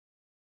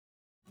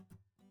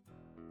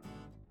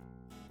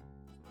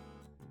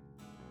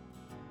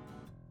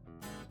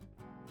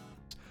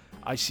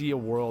I see a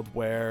world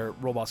where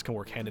robots can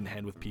work hand in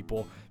hand with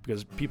people,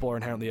 because people are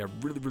inherently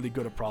really, really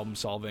good at problem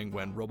solving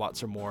when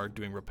robots are more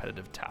doing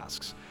repetitive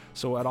tasks.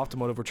 So at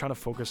Optimotive, we're trying to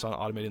focus on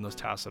automating those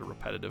tasks that are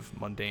repetitive,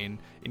 mundane,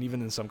 and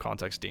even in some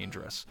contexts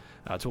dangerous,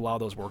 to allow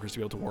those workers to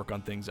be able to work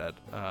on things that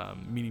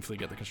meaningfully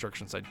get the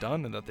construction site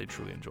done and that they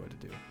truly enjoy to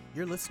do.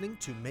 You're listening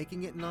to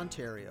Making It in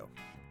Ontario,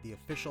 the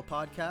official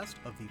podcast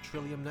of the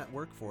Trillium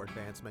Network for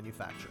Advanced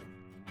Manufacturing.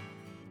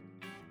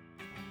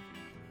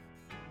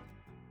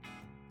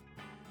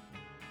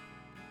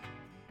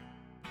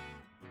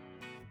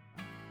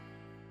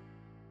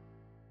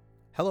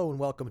 Hello and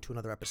welcome to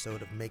another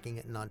episode of Making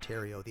It in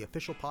Ontario, the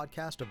official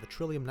podcast of the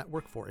Trillium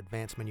Network for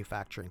Advanced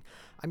Manufacturing.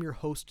 I'm your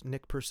host,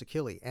 Nick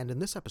Persicilli, and in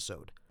this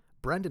episode,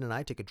 Brendan and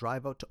I take a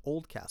drive out to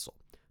Oldcastle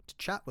to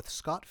chat with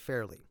Scott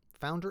Fairley,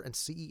 founder and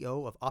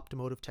CEO of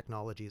Optimotive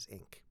Technologies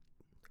Inc.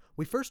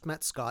 We first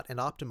met Scott and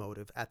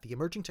Optimotive at the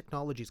Emerging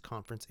Technologies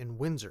Conference in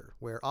Windsor,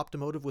 where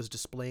Optimotive was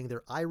displaying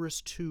their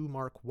Iris 2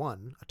 Mark I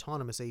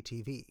autonomous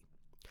ATV.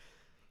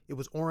 It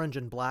was orange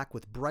and black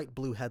with bright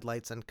blue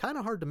headlights and kind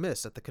of hard to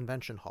miss at the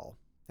convention hall.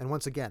 And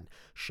once again,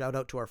 shout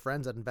out to our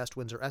friends at Invest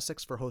Windsor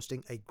Essex for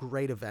hosting a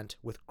great event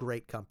with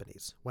great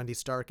companies. Wendy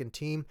Stark and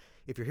team,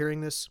 if you're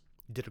hearing this,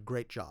 you did a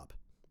great job.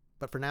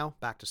 But for now,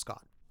 back to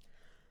Scott.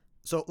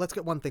 So let's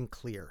get one thing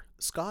clear.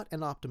 Scott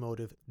and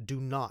Optimotive do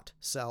not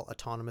sell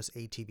autonomous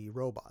ATV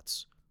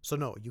robots. So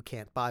no, you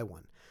can't buy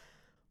one.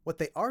 What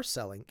they are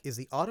selling is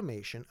the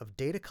automation of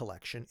data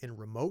collection in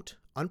remote,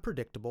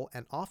 unpredictable,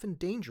 and often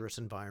dangerous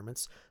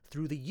environments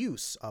through the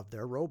use of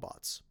their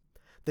robots.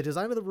 The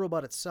design of the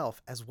robot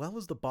itself, as well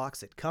as the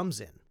box it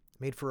comes in,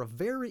 made for a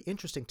very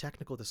interesting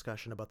technical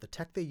discussion about the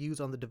tech they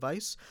use on the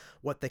device,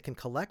 what they can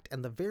collect,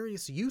 and the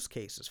various use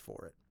cases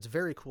for it. It's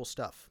very cool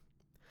stuff.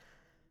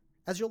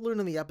 As you'll learn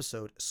in the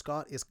episode,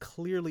 Scott is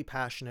clearly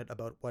passionate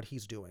about what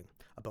he's doing,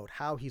 about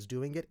how he's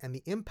doing it, and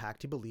the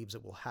impact he believes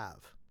it will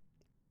have.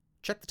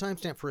 Check the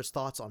timestamp for his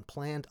thoughts on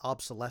planned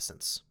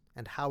obsolescence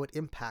and how it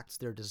impacts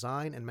their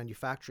design and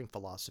manufacturing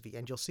philosophy,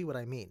 and you'll see what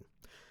I mean.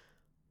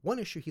 One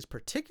issue he's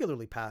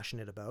particularly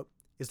passionate about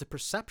is the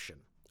perception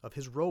of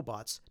his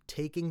robots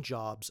taking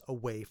jobs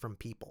away from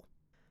people.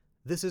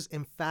 This is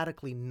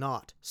emphatically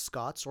not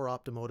Scott's or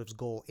Optimotive's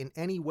goal in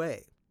any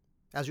way.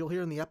 As you'll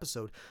hear in the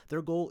episode,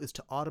 their goal is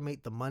to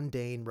automate the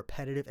mundane,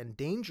 repetitive, and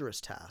dangerous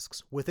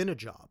tasks within a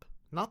job,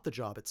 not the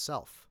job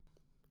itself.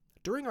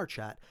 During our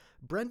chat,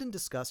 Brendan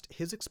discussed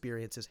his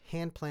experiences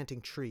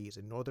hand-planting trees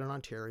in Northern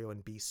Ontario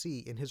and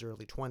BC in his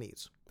early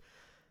 20s.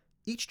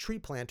 Each tree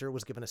planter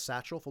was given a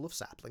satchel full of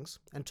saplings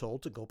and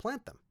told to go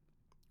plant them.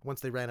 Once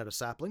they ran out of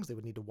saplings, they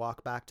would need to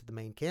walk back to the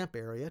main camp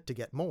area to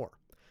get more.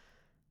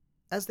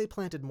 As they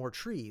planted more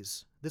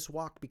trees, this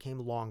walk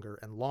became longer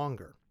and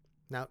longer.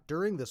 Now,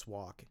 during this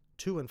walk,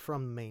 to and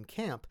from the main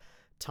camp,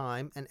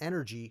 time and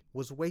energy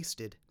was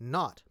wasted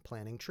not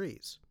planting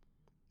trees.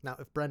 Now,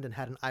 if Brendan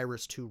had an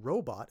Iris 2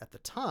 robot at the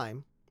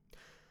time,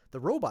 the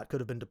robot could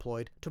have been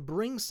deployed to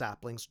bring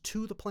saplings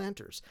to the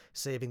planters,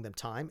 saving them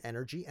time,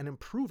 energy, and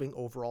improving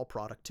overall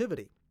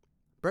productivity.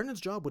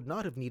 Brendan's job would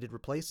not have needed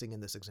replacing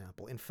in this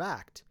example. In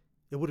fact,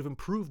 it would have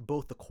improved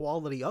both the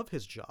quality of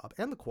his job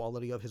and the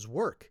quality of his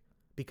work,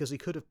 because he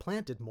could have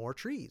planted more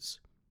trees.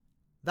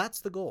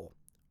 That's the goal.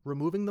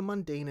 Removing the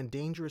mundane and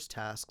dangerous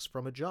tasks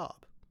from a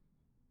job.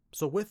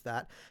 So with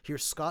that,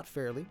 here's Scott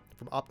Fairley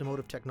from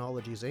Optimotive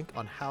Technologies Inc.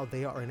 on how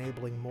they are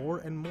enabling more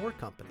and more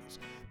companies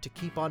to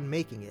keep on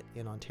making it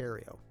in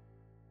Ontario.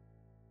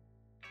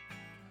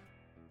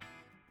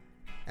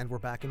 And we're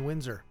back in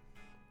Windsor.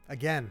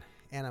 Again,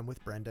 and I'm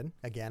with Brendan.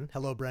 Again,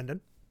 hello Brendan.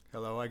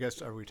 Hello, I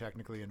guess, are we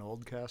technically in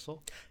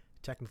Oldcastle?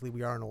 Technically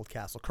we are in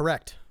Oldcastle,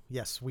 correct.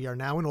 Yes, we are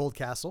now in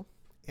Oldcastle.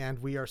 And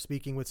we are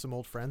speaking with some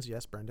old friends.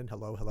 Yes, Brendan,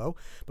 hello, hello.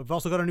 But we've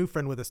also got a new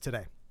friend with us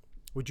today.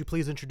 Would you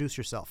please introduce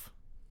yourself?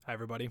 Hi,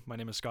 everybody. My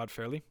name is Scott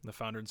Fairley, the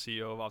founder and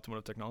CEO of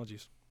Optimotive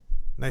Technologies.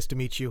 Nice to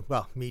meet you.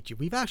 Well, meet you.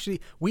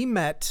 We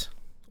met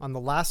on the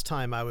last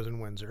time I was in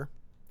Windsor,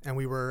 and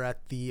we were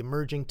at the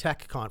Emerging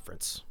Tech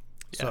Conference.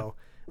 Yeah. So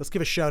let's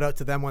give a shout out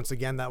to them once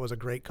again. That was a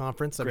great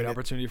conference. Great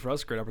opportunity for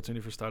us. Great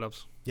opportunity for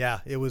startups. Yeah,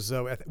 it was.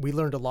 We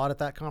learned a lot at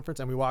that conference,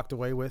 and we walked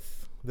away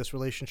with this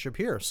relationship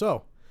here.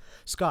 So,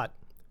 Scott,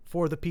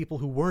 for the people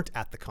who weren't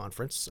at the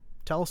conference,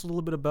 tell us a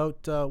little bit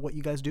about what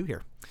you guys do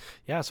here.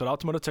 Yeah, so at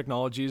Optimotive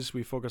Technologies,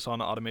 we focus on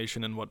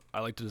automation in what I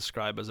like to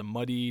describe as a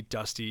muddy,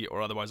 dusty,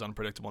 or otherwise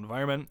unpredictable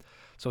environment.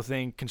 So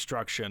think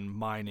construction,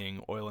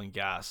 mining, oil and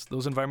gas,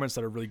 those environments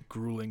that are really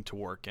grueling to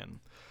work in.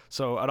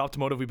 So at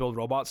Optimotive, we build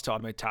robots to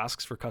automate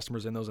tasks for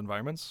customers in those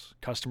environments.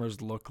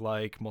 Customers look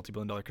like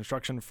multi-billion-dollar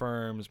construction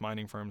firms,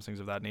 mining firms, things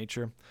of that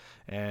nature.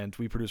 And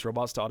we produce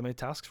robots to automate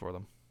tasks for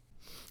them.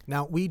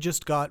 Now, we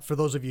just got, for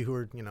those of you who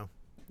are,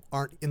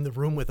 aren't in the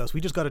room with us,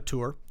 we just got a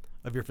tour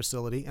of your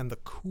facility and the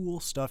cool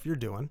stuff you're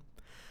doing.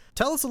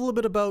 Tell us a little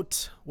bit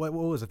about, what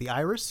was it, the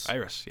Iris?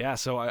 Iris, yeah.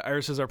 So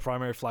Iris is our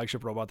primary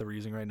flagship robot that we're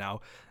using right now,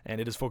 and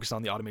it is focused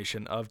on the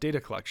automation of data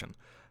collection.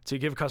 To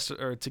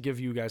give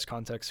you guys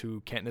context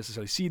who can't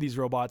necessarily see these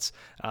robots,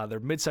 they're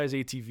mid-size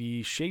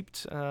ATV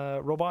shaped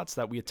robots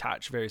that we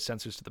attach various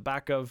sensors to the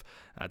back of.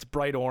 It's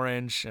bright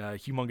orange,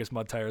 humongous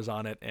mud tires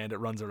on it, and it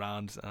runs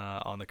around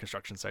on the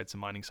construction sites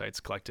and mining sites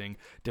collecting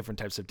different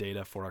types of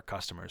data for our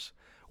customers.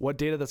 What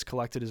data that's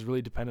collected is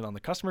really dependent on the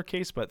customer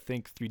case, but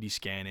think 3D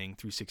scanning,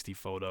 360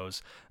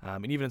 photos,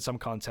 and even in some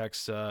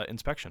contexts,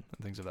 inspection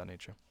and things of that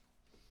nature.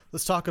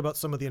 Let's talk about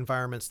some of the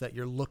environments that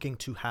you're looking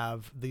to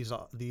have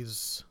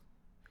these.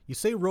 You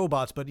say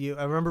robots, but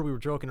I remember we were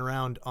joking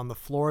around on the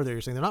floor there.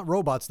 You're saying they're not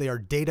robots; they are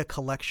data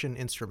collection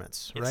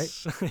instruments, right?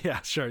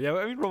 Yeah, sure. Yeah,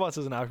 I mean, robots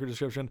is an accurate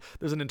description.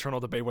 There's an internal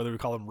debate whether we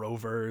call them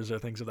rovers or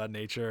things of that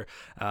nature.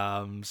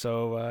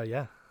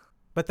 Yeah.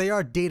 But they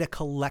are data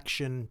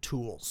collection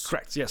tools.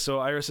 Correct. Yeah. So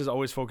Iris is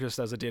always focused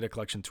as a data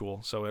collection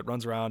tool. So it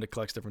runs around, it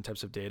collects different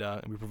types of data,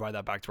 and we provide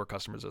that back to our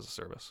customers as a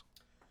service.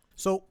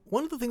 So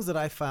one of the things that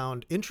I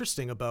found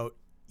interesting about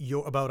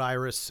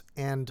Iris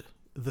and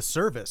the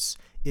service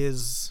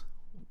is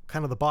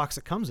kind of the box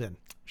it comes in.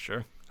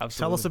 Sure.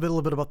 Absolutely. Tell us a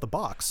little bit about the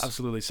box.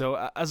 Absolutely.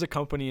 So as a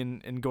company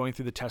in going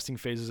through the testing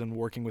phases and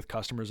working with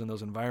customers in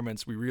those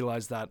environments, we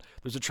realized that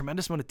there's a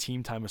tremendous amount of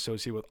team time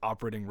associated with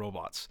operating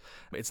robots.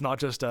 It's not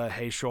just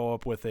hey, show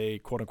up with a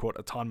quote unquote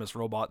autonomous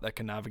robot that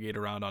can navigate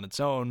around on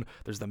its own.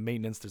 There's the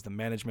maintenance, there's the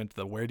management,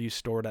 the where do you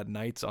store it at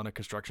night on a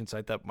construction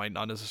site that might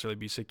not necessarily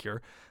be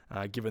secure,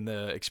 given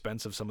the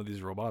expense of some of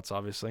these robots,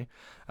 obviously.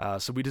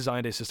 So we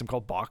designed a system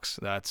called Box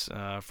that's,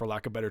 for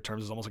lack of better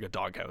terms, is almost like a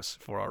doghouse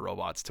for our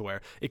robots to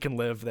where it can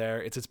live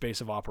there. It's its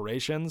base of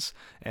operations,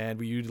 and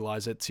we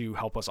utilize it to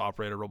help us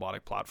operate our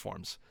robotic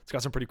platforms. It's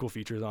got some pretty cool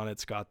features on it.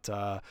 It's got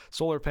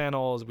solar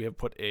panels. We have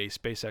put a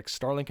SpaceX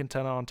Starlink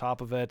antenna on top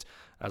of it,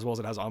 as well as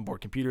it has onboard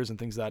computers and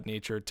things of that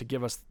nature to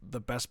give us the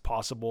best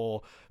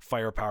possible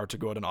firepower to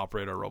go out and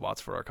operate our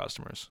robots for our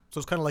customers. So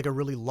it's kind of like a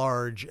really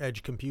large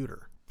edge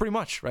computer. Pretty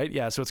much, right?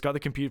 Yeah, so it's got the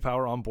compute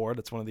power on board.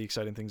 That's one of the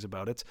exciting things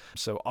about it.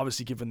 So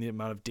obviously, given the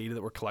amount of data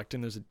that we're collecting,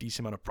 there's a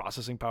decent amount of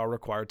processing power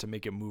required to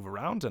make it move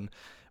around, and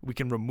we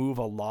can remove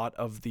a lot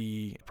of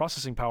the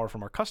processing power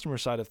from our customer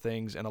side of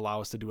things and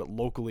allow us to do it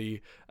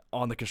locally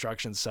on the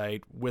construction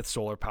site with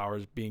solar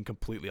powers being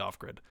completely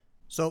off-grid.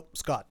 So,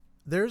 Scott,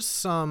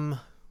 there's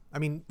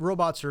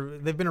robots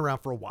they've been around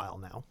for a while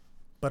now,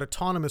 but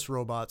autonomous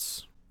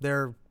robots,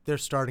 they're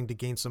starting to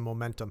gain some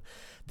momentum.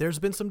 There's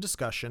been some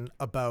discussion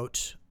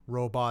about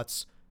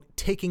robots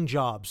taking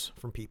jobs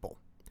from people.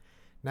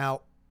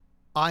 Now,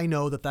 I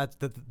know that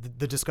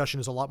the discussion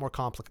is a lot more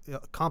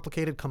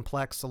complicated,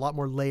 complex, a lot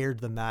more layered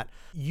than that.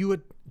 You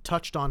had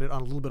touched on it a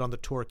little bit on the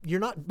tour. You're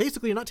not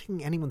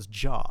taking anyone's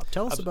job.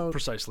 Tell us about...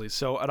 Precisely.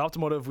 So at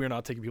Optimotive, we're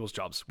not taking people's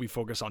jobs. We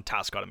focus on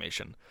task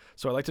automation.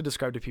 So I like to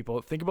describe to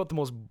people, think about the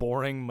most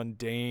boring,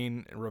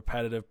 mundane, and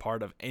repetitive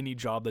part of any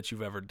job that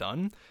you've ever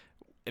done.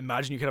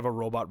 Imagine you could have a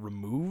robot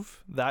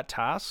remove that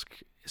task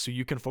so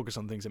you can focus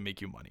on things that make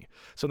you money.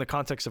 So in the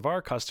context of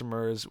our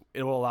customers,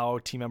 it will allow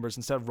team members,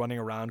 instead of running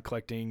around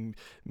collecting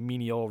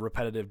menial,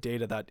 repetitive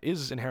data that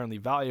is inherently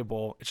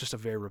valuable, it's just a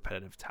very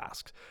repetitive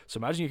task. So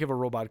imagine you have a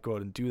robot go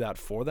out and do that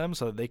for them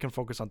so that they can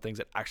focus on things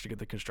that actually get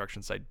the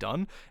construction site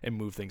done and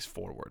move things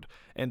forward.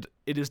 And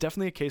it is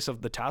definitely a case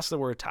of the tasks that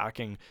we're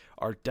attacking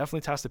are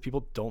definitely tasks that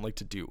people don't like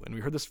to do. And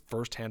we heard this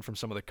firsthand from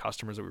some of the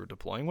customers that we were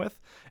deploying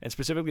with, and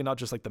specifically not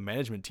just like the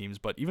management teams,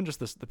 but even just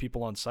the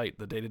people on site,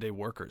 the day-to-day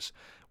workers.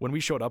 When we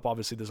showed up,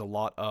 obviously there's a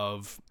lot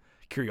of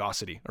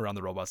curiosity around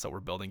the robots that we're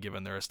building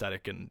given their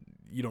aesthetic, and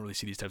you don't really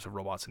see these types of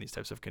robots in these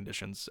types of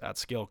conditions at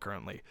scale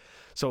currently.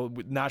 So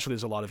naturally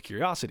there's a lot of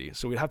curiosity.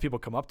 So we'd have people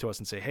come up to us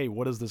and say, hey,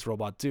 what does this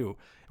robot do?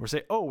 And we're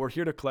saying, oh, we're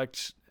here to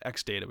collect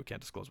X data. We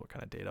can't disclose what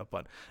kind of data,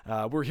 but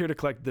we're here to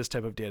collect this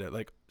type of data.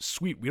 Like,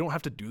 sweet, we don't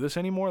have to do this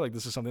anymore. Like,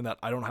 this is something that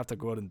I don't have to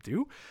go out and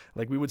do.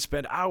 Like, we would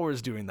spend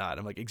hours doing that.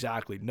 I'm like,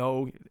 exactly.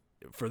 No,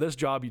 for this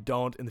job, you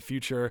don't. In the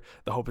future,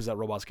 the hope is that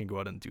robots can go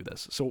out and do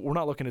this. So we're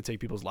not looking to take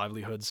people's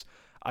livelihoods.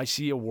 I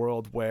see a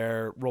world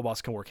where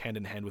robots can work hand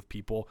in hand with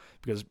people,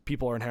 because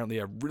people are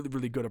inherently really,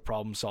 really good at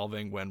problem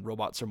solving when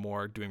robots are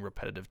more doing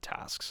repetitive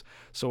tasks.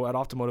 So at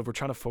Optimotive, we're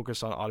trying to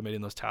focus on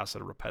automating those tasks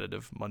that are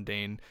repetitive,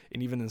 mundane,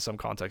 and even in some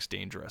contexts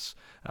dangerous,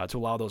 to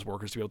allow those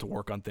workers to be able to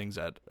work on things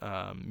that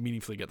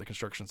meaningfully get the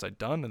construction site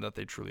done and that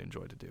they truly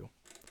enjoy to do.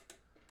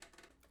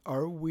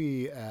 Are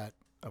we at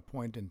a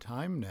point in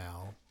time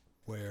now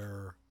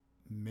where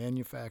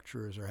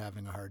manufacturers are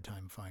having a hard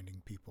time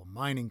finding people,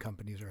 mining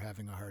companies are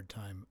having a hard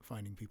time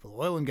finding people,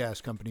 oil and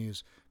gas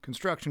companies,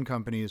 construction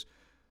companies,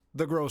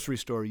 the grocery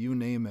store, you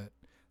name it,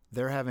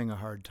 they're having a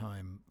hard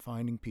time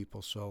finding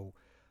people? So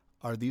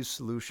are these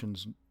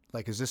solutions,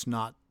 like, is this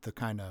not the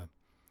kind of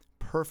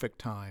perfect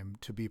time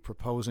to be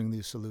proposing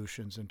these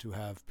solutions and to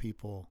have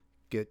people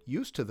get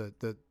used to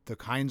the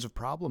kinds of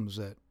problems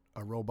that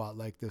a robot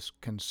like this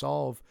can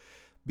solve?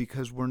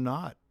 Because we're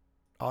not,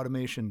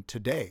 automation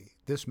today,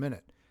 this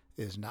minute,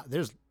 is not,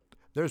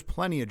 there's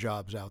plenty of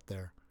jobs out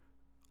there.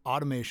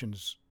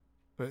 Automation's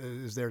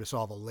is there to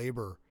solve a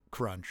labor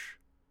crunch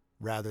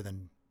rather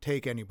than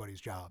take anybody's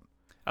job.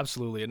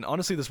 Absolutely. And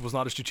honestly, this was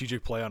not a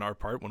strategic play on our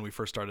part when we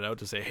first started out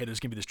to say, hey, there's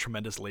going to be this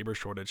tremendous labor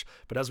shortage.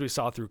 But as we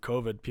saw through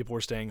COVID, people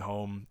were staying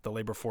home, the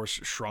labor force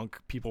shrunk,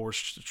 people were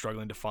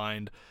struggling to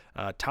find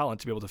talent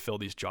to be able to fill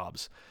these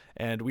jobs.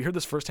 And we heard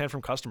this firsthand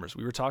from customers.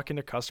 We were talking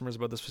to customers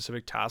about the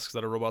specific tasks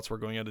that our robots were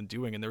going out and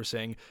doing, and they were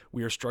saying,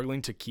 we are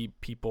struggling to keep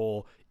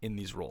people in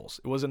these roles.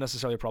 It wasn't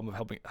necessarily a problem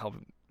of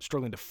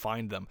struggling to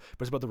find them,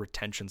 but it's about the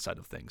retention side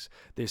of things.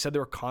 They said they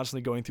were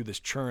constantly going through this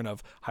churn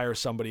of hire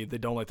somebody, they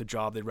don't like the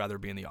job, they'd rather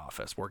be in the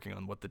office working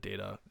on what the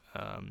data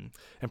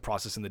and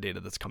processing the data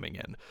that's coming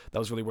in. That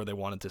was really where they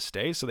wanted to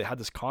stay. So they had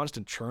this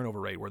constant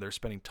turnover rate where they're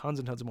spending tons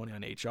and tons of money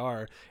on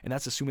HR, and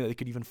that's assuming that they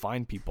could even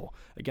find people.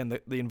 Again,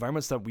 the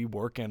environments that we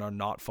work in are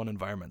not fun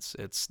environments.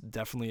 It's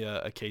definitely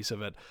a case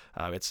of it.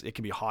 It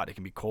can be hot, it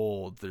can be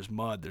cold, there's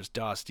mud, there's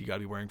dust, you got to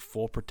be wearing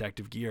full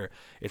protective gear.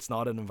 It's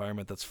not an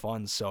environment that's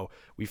fun. So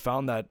we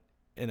found that,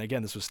 and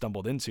again, this was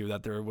stumbled into,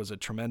 that there was a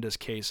tremendous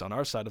case on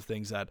our side of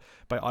things that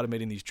by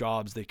automating these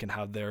jobs, they can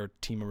have their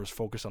team members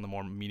focus on the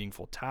more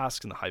meaningful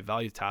tasks and the high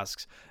value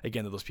tasks,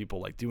 again, that those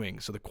people like doing.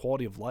 So the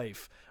quality of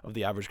life of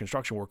the average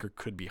construction worker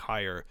could be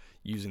higher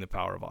using the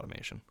power of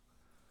automation.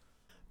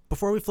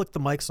 Before we flick the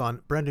mics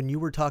on, Brendan, you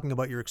were talking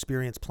about your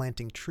experience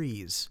planting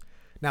trees.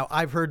 Now,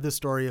 I've heard this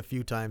story a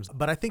few times,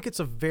 but I think it's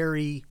a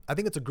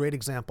great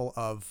example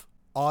of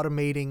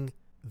automating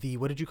the,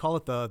 what did you call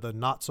it? The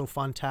not so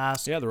fun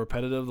task. Yeah, the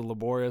repetitive, the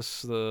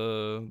laborious,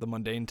 the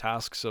mundane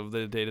tasks of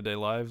the day-to-day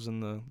lives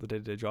and the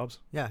day-to-day jobs.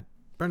 Yeah.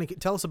 Brendan,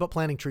 tell us about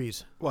planting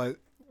trees. Well,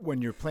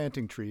 when you're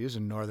planting trees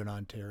in Northern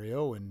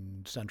Ontario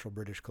and Central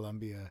British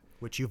Columbia,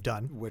 which you've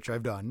done. Which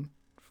I've done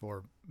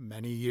for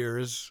many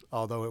years,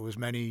 although it was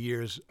many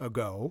years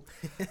ago,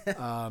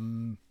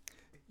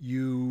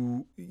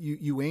 you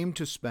aim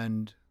to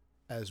spend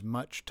as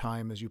much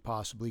time as you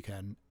possibly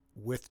can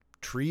with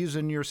trees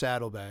in your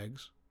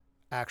saddlebags,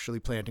 actually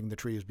planting the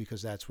trees,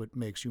 because that's what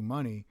makes you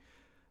money.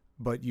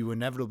 But you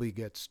inevitably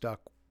get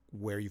stuck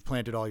where you've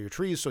planted all your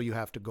trees, so you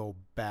have to go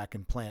back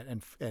and plant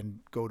and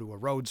go to a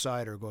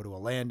roadside or go to a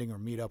landing or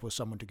meet up with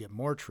someone to get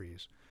more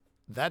trees.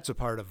 That's a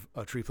part of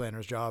a tree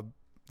planter's job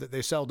that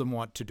they seldom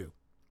want to do.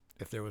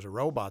 If there was a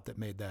robot that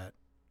made that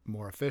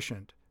more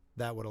efficient,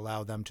 that would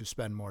allow them to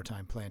spend more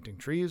time planting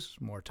trees,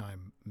 more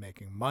time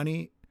making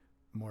money,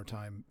 more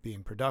time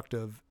being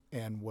productive,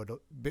 and would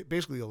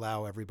basically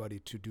allow everybody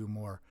to do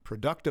more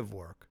productive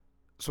work.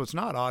 So it's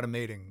not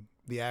automating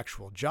the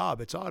actual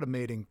job, it's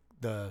automating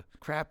the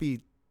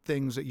crappy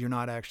things that you're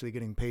not actually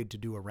getting paid to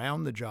do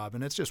around the job.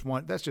 And that's just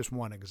one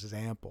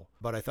example.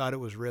 But I thought it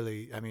was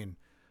really,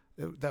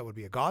 that would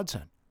be a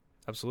godsend.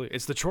 Absolutely.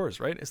 It's the chores,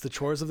 right? It's the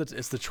chores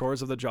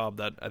of the job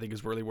that I think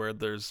is really where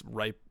there's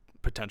ripe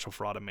potential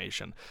for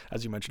automation.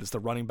 As you mentioned, it's the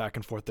running back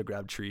and forth to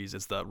grab trees.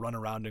 It's the run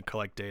around and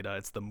collect data.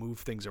 It's the move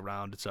things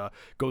around. It's a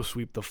go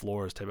sweep the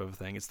floors type of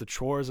thing. It's the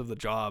chores of the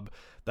job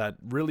that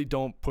really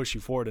don't push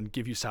you forward and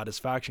give you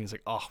satisfaction. It's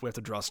like, oh, we have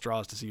to draw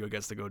straws to see who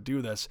gets to go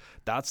do this.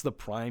 That's the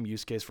prime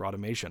use case for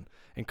automation.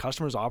 And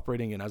customers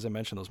operating in, as I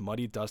mentioned, those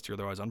muddy, dusty, or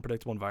otherwise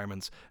unpredictable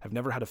environments have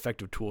never had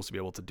effective tools to be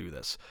able to do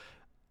this.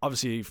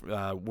 Obviously,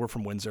 we're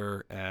from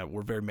Windsor.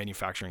 We're a very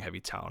manufacturing heavy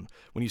town.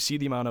 When you see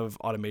the amount of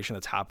automation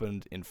that's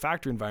happened in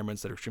factory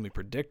environments that are extremely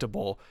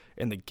predictable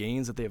and the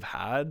gains that they've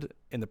had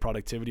in the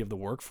productivity of the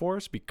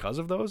workforce because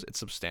of those, it's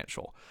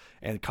substantial.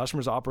 And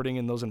customers operating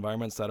in those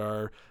environments that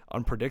are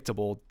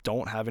unpredictable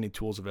don't have any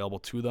tools available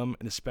to them,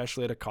 and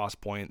especially at a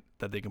cost point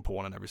that they can put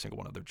one on every single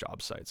one of their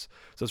job sites.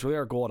 So it's really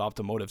our goal at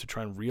Optimotive to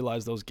try and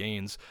realize those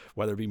gains,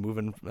 whether it be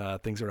moving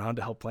things around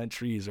to help plant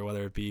trees, or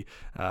whether it be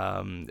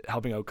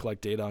helping out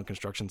collect data on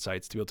construction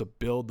sites, to be able to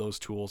build those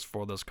tools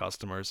for those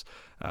customers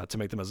to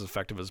make them as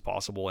effective as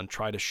possible and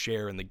try to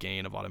share in the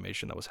gain of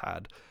automation that was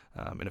had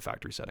in a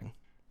factory setting.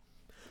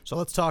 So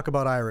let's talk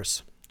about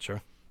Iris.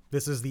 Sure.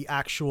 This is the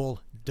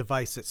actual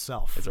device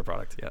itself. It's our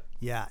product, yeah.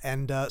 Yeah,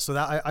 and so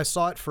that I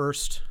saw it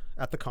first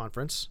at the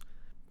conference.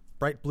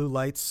 Bright blue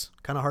lights,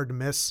 kind of hard to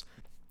miss.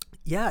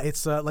 Yeah,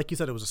 it's like you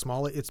said,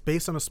 it's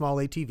based on a small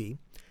ATV.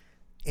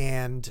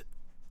 And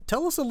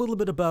tell us a little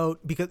bit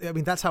about, because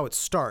that's how it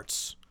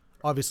starts.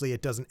 Obviously,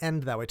 it doesn't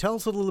end that way. Tell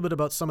us a little bit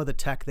about some of the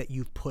tech that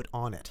you've put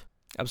on it.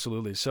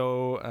 Absolutely.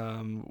 So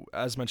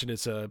as mentioned,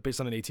 it's based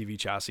on an ATV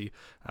chassis.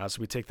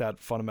 So we take that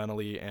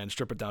fundamentally and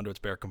strip it down to its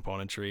bare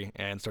componentry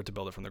and start to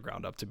build it from the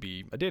ground up to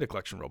be a data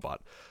collection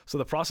robot. So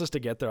the process to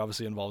get there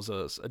obviously involves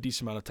a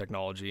decent amount of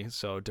technology.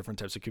 So different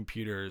types of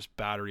computers,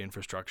 battery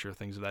infrastructure,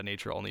 things of that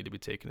nature all need to be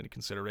taken into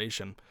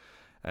consideration.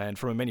 And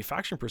from a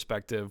manufacturing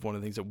perspective, one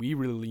of the things that we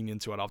really lean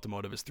into at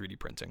Optimotive is 3D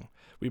printing.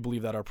 We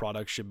believe that our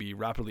products should be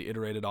rapidly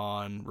iterated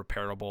on,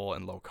 repairable,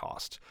 and low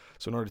cost.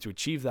 So in order to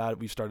achieve that,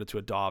 we've started to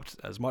adopt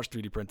as much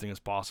 3D printing as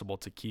possible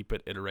to keep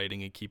it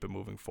iterating and keep it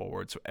moving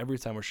forward. So every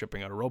time we're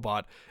shipping out a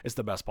robot, it's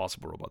the best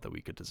possible robot that we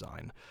could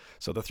design.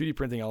 So the 3D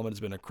printing element has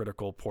been a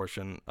critical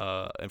portion,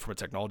 and from a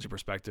technology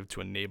perspective,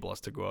 to enable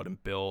us to go out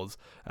and build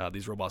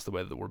these robots the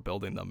way that we're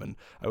building them. And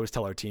I always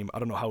tell our team, I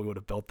don't know how we would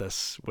have built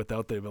this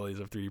without the abilities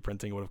of 3D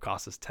printing. It would have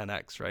cost us is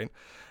 10x, right?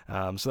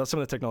 So that's some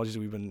of the technologies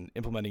that we've been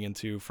implementing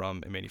into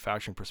from a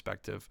manufacturing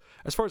perspective.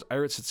 As far as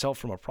Iris itself,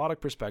 from a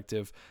product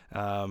perspective,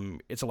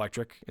 it's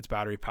electric, it's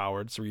battery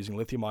powered. So we're using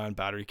lithium-ion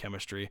battery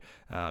chemistry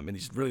in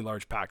these really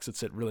large packs that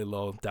sit really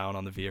low down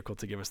on the vehicle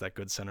to give us that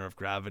good center of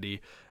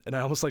gravity. And I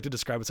almost like to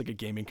describe it's like a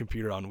gaming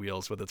computer on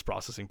wheels with its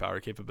processing power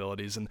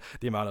capabilities, and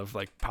the amount of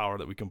like power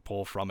that we can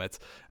pull from it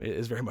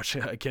is very much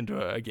akin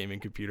to a gaming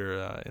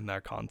computer in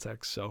that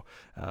context. So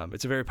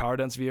it's a very power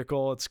dense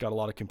vehicle. It's got a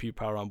lot of compute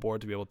power on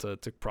board to be able to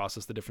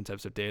process the different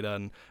types of data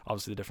and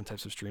obviously the different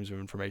types of streams of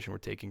information we're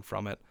taking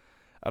from it.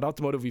 At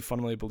Optimotive, we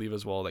fundamentally believe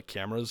as well that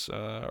cameras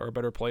are a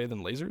better play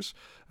than lasers.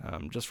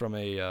 Just from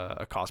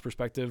a cost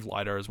perspective,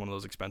 LIDAR is one of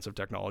those expensive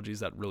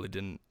technologies that really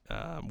didn't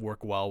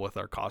work well with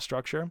our cost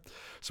structure.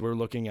 So we're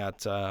looking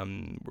at,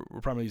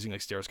 we're primarily using like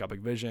stereoscopic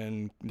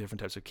vision,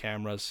 different types of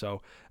cameras.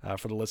 So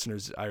for the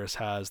listeners, Iris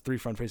has 3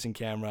 front-facing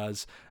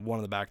cameras, 1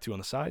 on the back, 2 on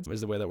the sides,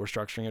 is the way that we're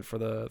structuring it for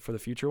the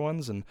future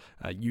ones. And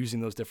using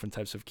those different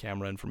types of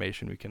camera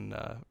information, we can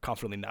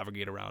confidently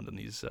navigate around in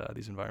these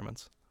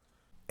environments.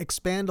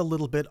 Expand a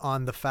little bit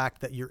on the fact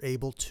that you're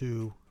able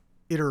to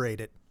iterate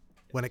it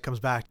when it comes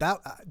back.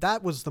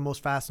 That was the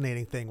most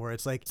fascinating thing, where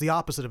it's like it's the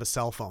opposite of a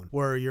cell phone,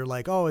 where you're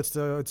like, oh, it's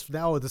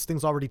now this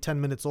thing's already 10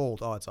 minutes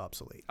old. Oh, it's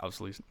obsolete.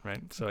 Obsolete,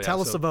 right? So yeah, tell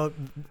us about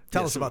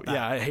that.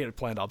 Yeah, I hate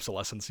planned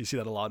obsolescence. You see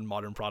that a lot in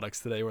modern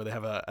products today, where they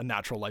have a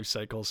natural life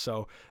cycle.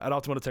 So at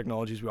Optimotive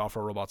Technologies, we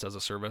offer robots as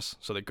a service.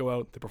 So they go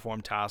out, they perform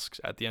tasks.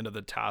 At the end of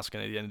the task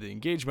and at the end of the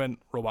engagement,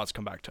 robots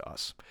come back to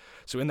us.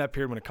 So in that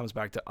period, when it comes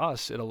back to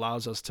us, it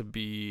allows us to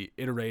be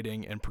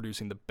iterating and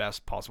producing the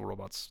best possible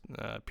robots,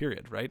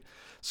 period, right?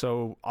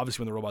 So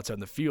obviously when the robot's out in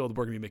the field,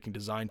 we're going to be making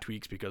design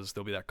tweaks because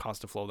there'll be that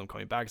constant flow of them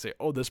coming back and say,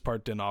 oh, this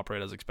part didn't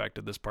operate as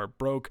expected. This part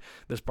broke.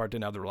 This part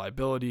didn't have the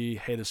reliability.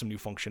 Hey, there's some new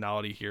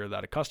functionality here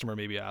that a customer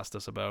maybe asked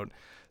us about.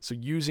 So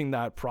using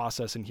that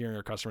process and hearing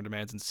our customer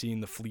demands and seeing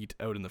the fleet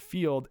out in the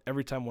field,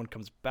 every time one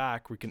comes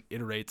back, we can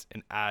iterate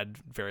and add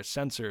various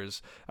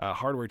sensors,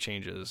 hardware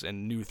changes,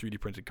 and new 3D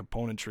printed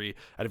componentry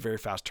at a very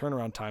fast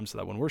turnaround time, so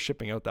that when we're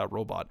shipping out that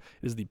robot,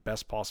 it is the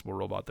best possible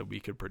robot that we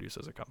could produce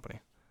as a company.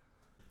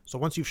 So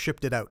once you've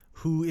shipped it out,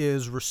 who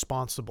is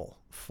responsible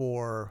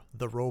for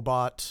the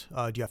robot?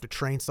 Do you have to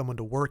train someone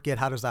to work it?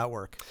 How does that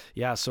work?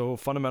 Yeah, so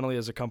fundamentally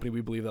as a company,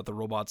 we believe that the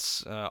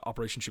robot's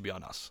operation should be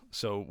on us.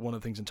 So one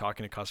of the things in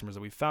talking to customers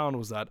that we found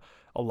was that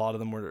a lot of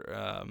them were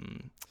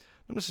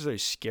not necessarily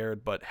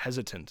scared, but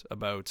hesitant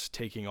about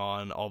taking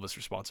on all this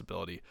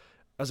responsibility.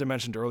 As I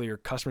mentioned earlier,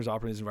 customers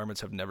operating these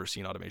environments have never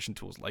seen automation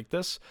tools like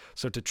this.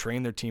 So to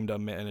train their team to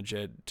manage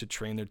it, to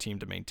train their team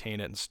to maintain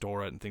it and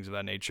store it and things of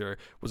that nature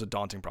was a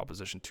daunting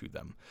proposition to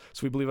them.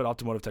 So we believe at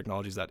Optimotive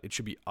Technologies that it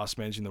should be us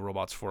managing the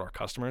robots for our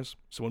customers.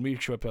 So when we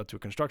show up to a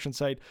construction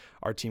site,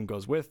 our team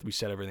goes with, we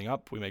set everything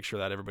up, we make sure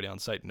that everybody on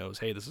site knows,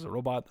 hey, this is a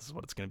robot, this is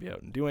what it's going to be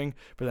out and doing.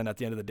 But then at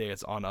the end of the day,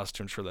 it's on us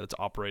to ensure that it's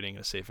operating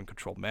in a safe and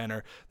controlled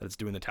manner, that it's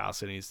doing the tasks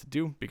that it needs to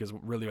do, because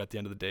really at the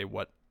end of the day,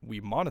 what we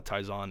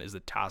monetize on is the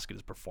task it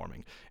is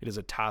performing. It is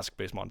a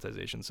task-based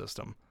monetization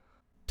system.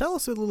 Tell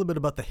us a little bit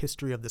about the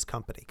history of this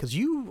company, because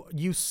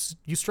you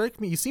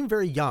strike me, you seem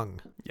very young.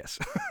 Yes.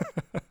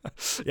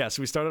 Yeah,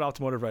 so we started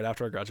Optimotive right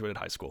after I graduated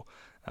high school.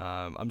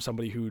 I'm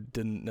somebody who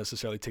didn't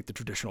necessarily take the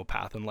traditional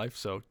path in life,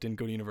 so didn't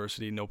go to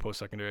university, no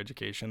post-secondary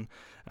education,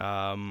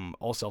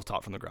 all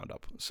self-taught from the ground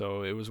up.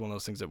 So it was one of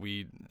those things that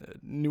we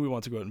knew we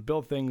wanted to go out and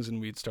build things,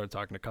 and we'd start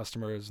talking to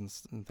customers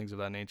and things of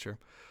that nature.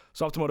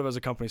 So Optimotive as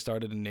a company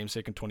started in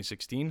namesake in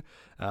 2016.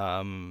 Through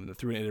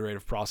an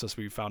iterative process,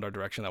 we found our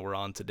direction that we're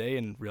on today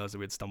and realized that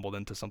we had stumbled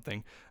into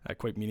something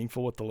quite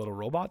meaningful with the little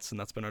robots, and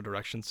that's been our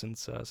direction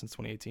since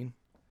 2018.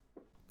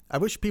 I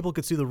wish people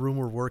could see the room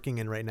we're working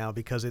in right now,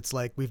 because it's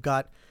like we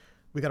got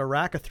a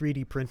rack of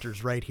 3D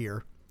printers right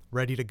here,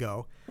 ready to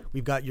go.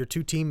 We've got your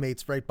 2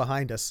 teammates right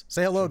behind us.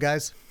 Say hello,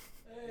 guys.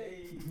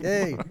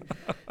 Hey.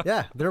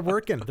 Yeah, they're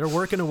working. They're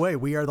working away.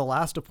 We are the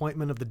last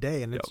appointment of the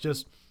day, and it's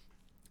just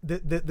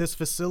this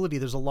facility.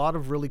 There's a lot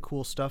of really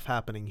cool stuff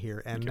happening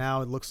here, and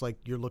now it looks like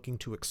you're looking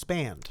to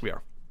expand. We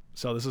are.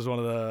 So this is one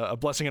of a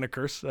blessing and a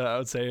curse, I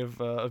would say,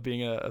 of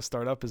being a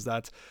startup, is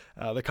that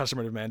the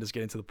customer demand is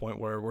getting to the point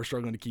where we're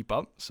struggling to keep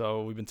up.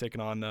 So we've been taking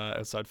on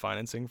outside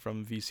financing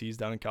from VCs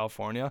down in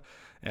California,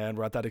 and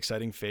we're at that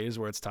exciting phase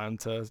where it's time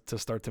to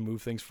start to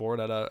move things forward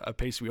at a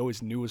pace we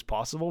always knew was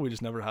possible. We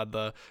just never had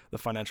the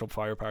financial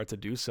firepower to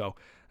do so.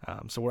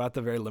 So we're at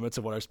the very limits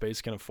of what our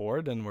space can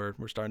afford, and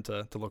we're starting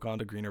to look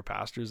onto greener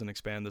pastures and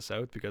expand this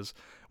out, because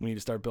we need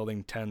to start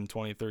building 10,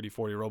 20, 30,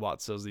 40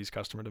 robots as these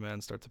customer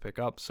demands start to pick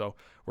up. So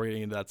we're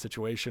getting into that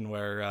situation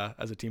where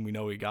as a team we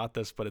know we got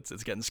this, but it's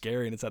getting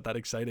scary, and it's at that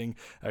exciting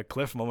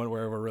cliff moment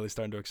where we're really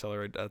starting to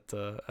accelerate at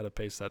a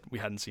pace that we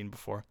hadn't seen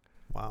before.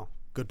 Wow.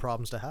 Good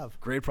problems to have.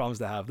 Great problems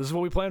to have. This is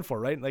what we planned for,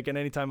 right? Like, and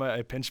anytime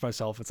I pinch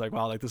myself, it's like,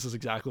 wow, like this is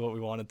exactly what we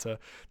wanted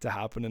to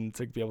happen and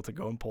to be able to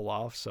go and pull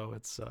off. So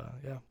it's,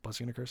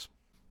 blessing and a curse.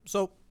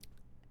 So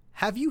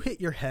have you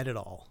hit your head at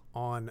all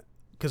on,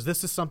 because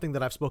this is something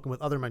that I've spoken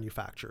with other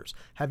manufacturers,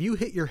 have you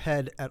hit your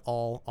head at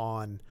all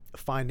on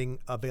finding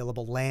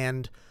available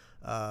land,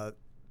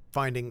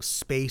 finding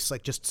space,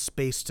 like just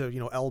space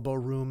to, elbow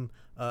room.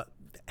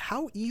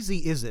 How easy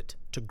is it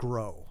to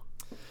grow?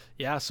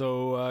 Yeah,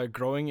 so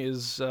growing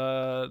is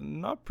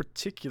not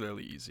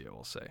particularly easy, I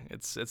will say.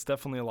 It's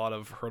definitely a lot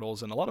of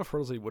hurdles, and a lot of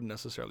hurdles that you wouldn't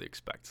necessarily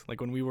expect.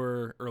 Like when we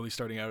were early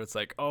starting out, it's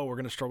like, oh, we're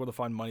going to struggle to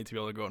find money to be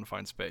able to go and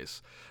find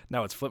space.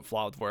 Now it's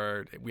flip-flopped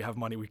where we have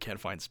money, we can't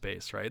find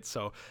space, right?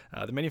 So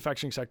the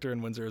manufacturing sector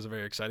in Windsor is a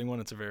very exciting one.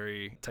 It's a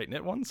very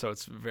tight-knit one, so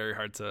it's very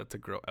hard to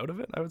grow out of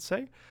it, I would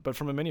say. But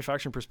from a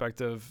manufacturing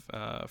perspective,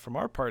 from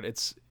our part,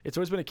 it's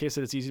always been a case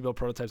that it's easy to build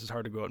prototypes. It's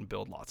hard to go out and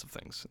build lots of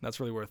things. And that's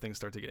really where things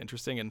start to get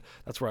interesting, and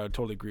that's where I would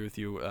totally agree with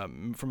you.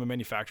 From a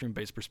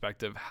manufacturing-based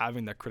perspective,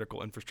 having that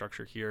critical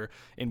infrastructure here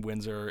in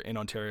Windsor, in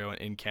Ontario, and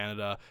in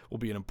Canada will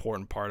be an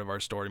important part of our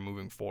story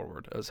moving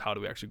forward, as how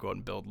do we actually go out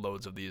and build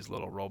loads of these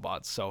little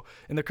robots. So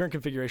in the current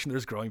configuration,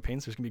 there's growing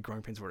pains. There's going to be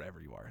growing pains wherever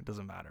you are. It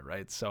doesn't matter,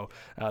 right? So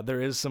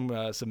there is some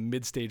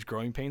mid-stage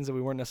growing pains that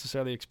we weren't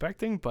necessarily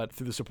expecting, but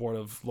through the support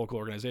of local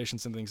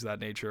organizations and things of that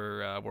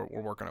nature, we're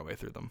working our way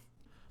through them.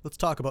 Let's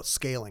talk about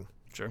scaling.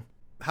 Sure.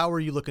 How are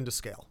you looking to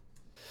scale?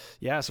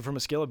 Yeah, so from a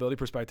scalability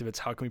perspective, it's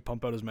how can we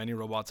pump out as many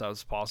robots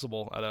as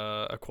possible at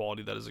a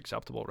quality that is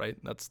acceptable, right?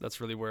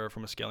 That's really where,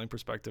 from a scaling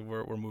perspective,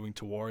 we're moving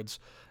towards.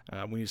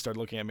 When you start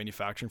looking at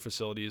manufacturing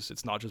facilities,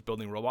 it's not just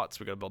building robots.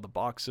 We got to build the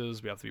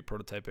boxes. We have to be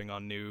prototyping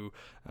on new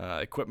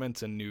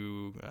equipment and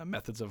new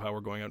methods of how we're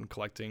going out and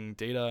collecting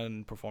data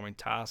and performing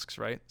tasks,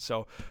 right?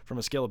 So from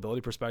a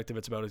scalability perspective,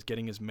 it's about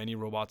getting as many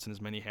robots in as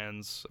many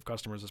hands of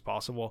customers as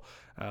possible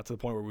to the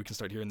point where we can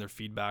start hearing their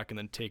feedback and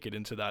then take it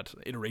into that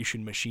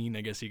iteration machine,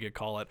 I guess you could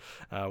call it,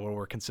 where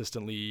we're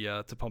consistently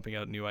to pumping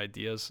out new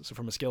ideas. So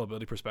from a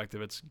scalability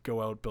perspective, it's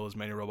go out, build as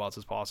many robots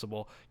as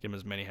possible, give them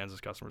as many hands as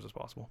customers as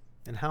possible.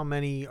 And how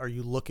many are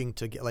you looking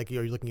to get? Like,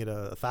 are you looking at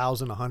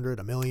 1,000, 100,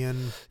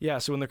 1,000,000? Yeah,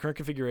 so in the current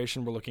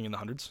configuration, we're looking in the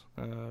hundreds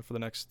for the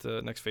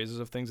next phases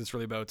of things. It's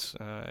really about,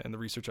 and the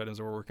research items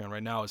that we're working on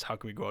right now is how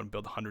can we go out and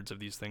build hundreds of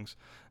these things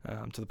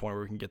to the point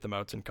where we can get them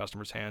out in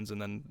customers' hands. And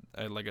then,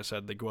 like I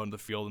said, they go out in the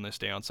field and they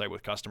stay on site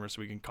with customers,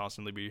 so we can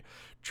constantly be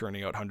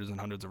churning out hundreds and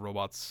hundreds of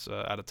robots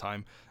at a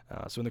time.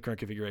 So in the current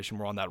configuration,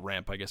 we're on that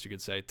ramp, I guess you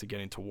could say, to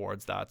getting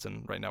towards that.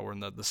 And right now we're in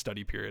the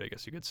study period, I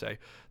guess you could say,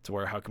 to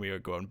where how can we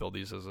go out and build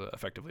these as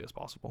effectively as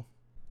possible.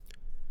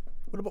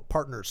 What about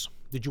partners?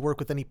 Did you work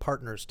with any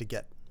partners to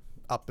get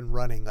up and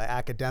running, like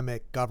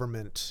academic,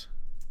 government?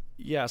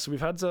 Yeah, so we've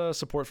had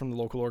support from the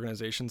local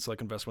organizations like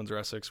Invest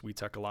Windsor-Essex, We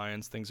Tech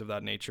Alliance, things of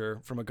that nature.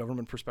 From a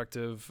government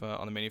perspective,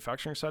 on the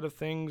manufacturing side of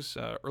things,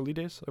 early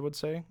days, I would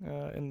say,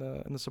 in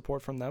the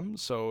support from them.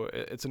 So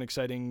it's an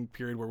exciting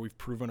period where we've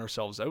proven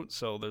ourselves out.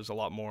 So there's a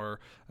lot more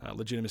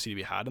legitimacy to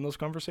be had in those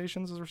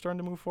conversations as we're starting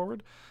to move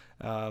forward.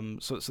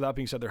 So that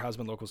being said, there has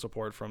been local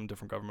support from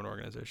different government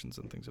organizations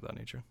and things of that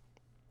nature.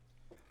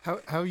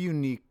 How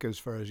unique, as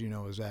far as you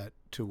know, is that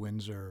to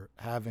Windsor,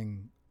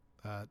 having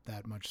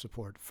that much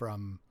support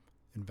from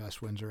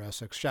Invest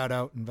Windsor-Essex? Shout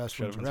out Invest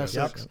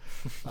Windsor-Essex.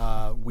 Shout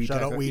out We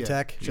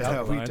Tech. Shout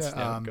out We Tech.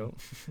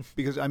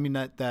 Because I mean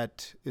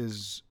that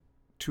is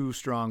two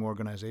strong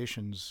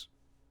organizations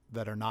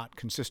that are not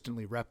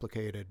consistently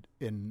replicated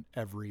in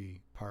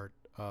every part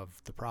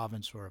of the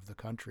province or of the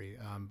country.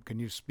 Can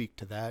you speak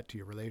to that, to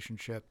your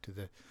relationship, to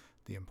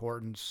the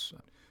importance?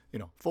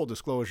 Full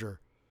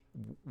disclosure,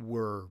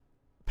 we're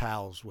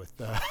pals with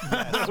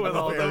with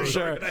all those.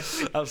 Sure,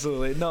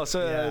 absolutely. No,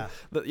 so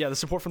the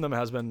support from them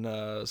has been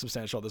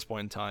substantial at this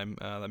point in time.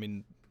 I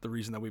mean, the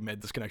reason that we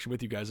made this connection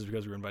with you guys is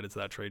because we were invited to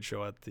that trade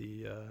show at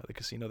the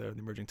casino there, the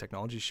Emerging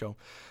Technologies Show.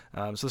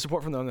 So the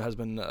support from them has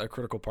been a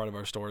critical part of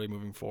our story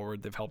moving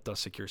forward. They've helped us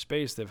secure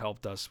space. They've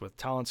helped us with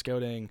talent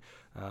scouting,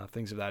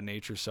 things of that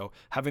nature. So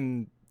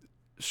having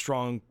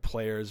strong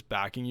players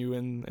backing you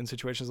in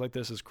situations like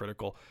this is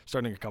critical.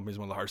 Starting a company is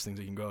one of the hardest things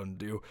you can go out and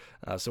do.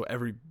 So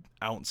every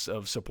ounce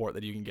of support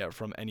that you can get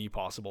from any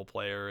possible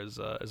player is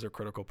a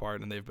critical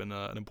part, and they've been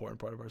an important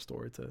part of our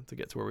story to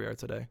get to where we are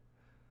today.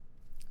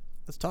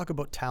 Let's talk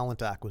about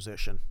talent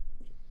acquisition.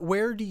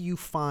 Where do you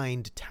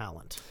find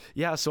talent?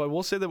 Yeah, so I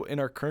will say that in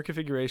our current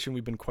configuration,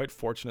 we've been quite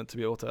fortunate to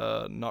be able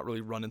to not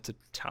really run into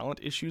talent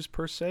issues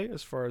per se,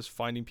 as far as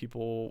finding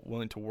people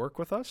willing to work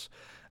with us.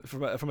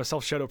 From a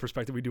self-shadow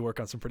perspective, we do work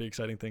on some pretty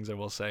exciting things, I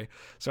will say.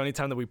 So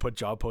anytime that we put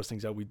job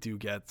postings out, we do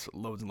get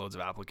loads and loads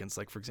of applicants.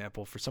 Like, for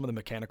example, for some of the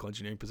mechanical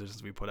engineering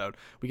positions we put out,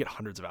 we get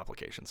hundreds of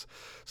applications.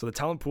 So the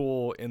talent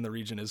pool in the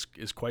region is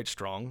quite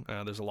strong.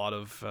 There's a lot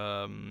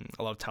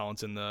of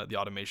talents in the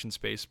automation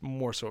space,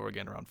 more so,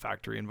 again, around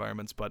factory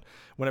environments. But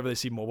whenever they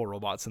see mobile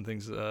robots and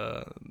things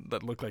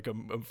that look like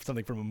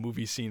something from a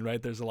movie scene,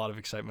 right, there's a lot of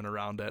excitement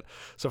around it.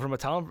 So from a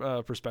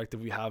talent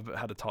perspective, we have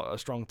had a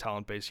strong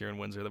talent base here in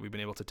Windsor that we've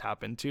been able to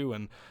tap into,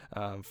 and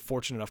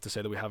fortunate enough to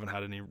say that we haven't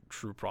had any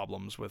true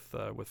problems with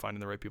finding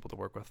the right people to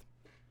work with.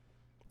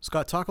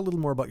 Scott, talk a little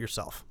more about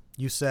yourself.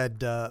 You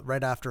said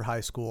right after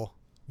high school,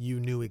 you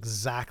knew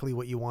exactly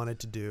what you wanted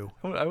to do.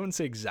 I wouldn't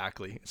say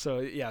exactly.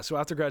 So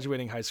after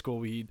graduating high school,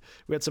 we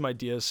had some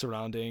ideas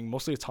surrounding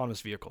mostly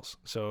autonomous vehicles.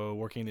 So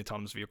working in the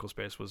autonomous vehicle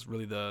space was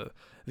really the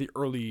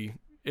early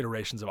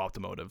iterations of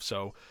Optimotive.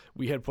 So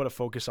we had put a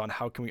focus on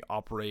how can we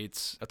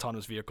operate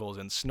autonomous vehicles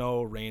in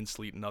snow, rain,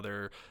 sleet, and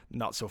other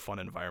not so fun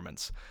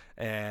environments.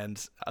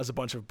 And as a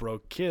bunch of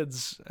broke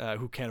kids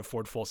who can't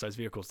afford full-size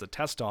vehicles to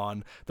test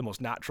on, the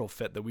most natural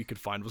fit that we could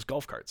find was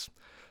golf carts.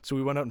 So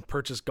we went out and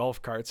purchased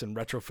golf carts and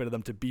retrofitted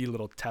them to be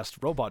little test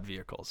robot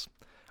vehicles.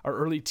 Our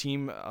early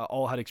team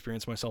all had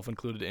experience, myself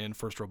included, in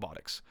First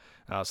Robotics.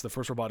 So the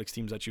First Robotics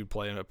teams that you'd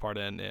play a part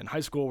in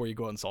high school, where you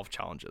go out and solve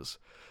challenges.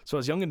 So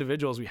as young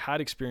individuals, we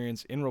had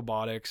experience in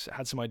robotics,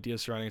 had some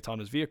ideas surrounding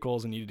autonomous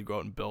vehicles, and needed to go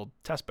out and build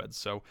test beds.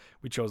 So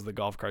we chose the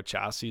golf cart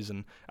chassis,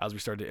 and as we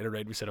started to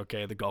iterate, we said,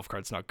 okay, the golf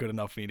cart's not good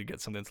enough. We need to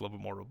get something that's a little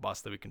bit more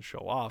robust that we can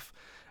show off,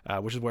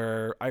 which is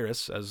where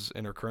Iris, as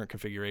in her current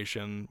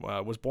configuration,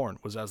 was born,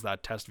 was as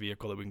that test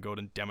vehicle that we can go out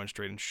and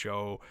demonstrate and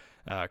show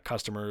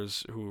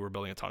customers who were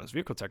building autonomous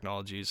vehicle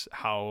technologies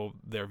how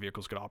their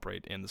vehicles could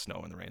operate in the snow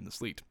and the rain and the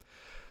sleet.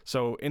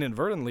 So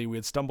inadvertently, we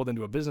had stumbled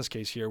into a business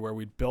case here where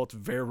we'd built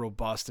very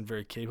robust and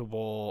very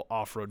capable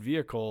off-road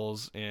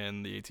vehicles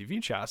in the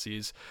ATV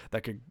chassis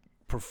that could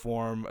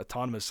perform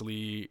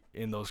autonomously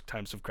in those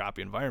types of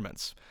crappy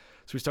environments.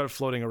 So we started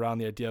floating around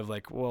the idea of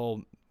like,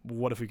 well,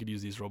 what if we could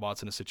use these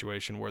robots in a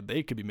situation where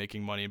they could be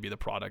making money and be the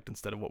product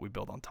instead of what we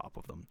build on top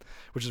of them,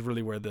 which is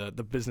really where the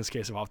business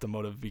case of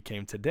Optimotive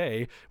became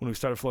today. When we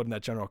started floating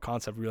that general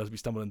concept, we realized we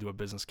stumbled into a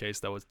business case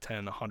that was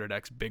 10,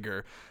 100x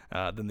bigger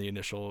than the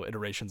initial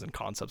iterations and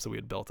concepts that we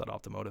had built at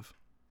Optimotive.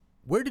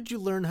 Where did you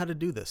learn how to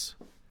do this?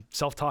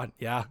 Self-taught,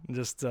 yeah.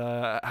 Just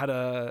had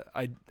a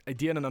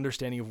idea and an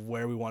understanding of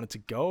where we wanted to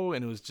go,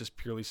 and it was just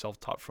purely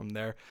self-taught from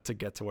there to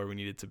get to where we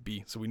needed to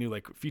be. So we knew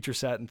like feature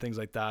set and things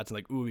like that, and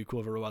like, ooh, it'd be cool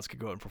if our robots could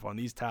go out and perform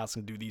these tasks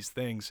and do these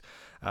things.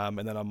 And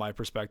then on my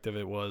perspective,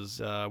 it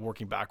was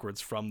working backwards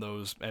from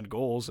those end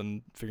goals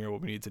and figuring out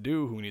what we need to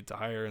do, who we need to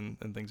hire, and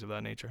things of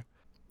that nature.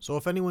 So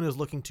if anyone is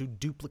looking to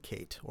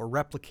duplicate or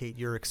replicate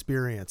your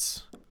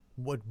experience,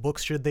 what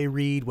books should they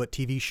read? What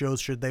TV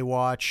shows should they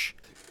watch?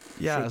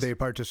 Yeah. Should they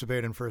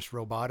participate in First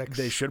Robotics?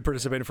 They should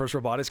participate in First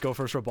Robotics. Go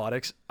First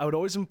Robotics. I would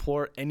always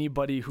implore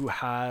anybody who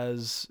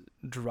has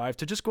drive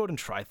to just go out and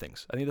try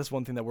things. I think that's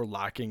one thing that we're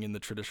lacking in the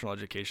traditional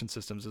education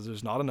systems is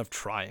there's not enough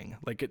trying.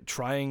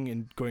 Trying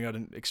and going out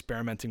and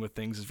experimenting with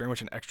things is very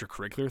much an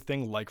extracurricular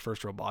thing like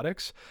First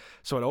Robotics.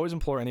 So I'd always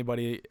implore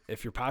anybody,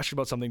 if you're passionate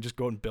about something, just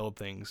go and build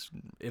things,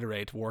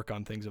 iterate, work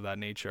on things of that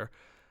nature.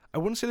 I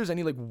wouldn't say there's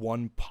any like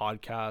one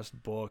podcast,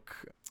 book,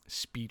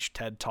 speech,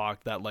 TED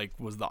Talk that like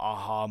was the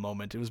aha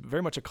moment. It was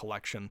very much a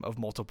collection of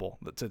multiple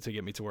to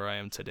get me to where I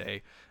am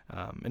today.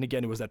 And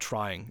again, it was that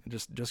trying.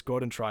 Just go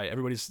out and try.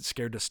 Everybody's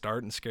scared to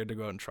start and scared to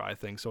go out and try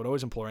things. So I'd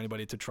always implore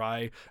anybody to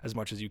try as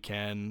much as you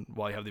can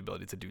while you have the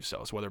ability to do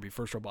so. So whether it be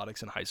First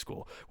Robotics in high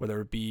school, whether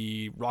it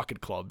be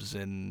rocket clubs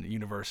in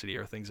university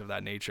or things of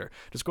that nature,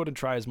 just go out and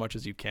try as much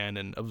as you can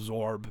and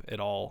absorb it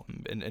all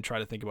and try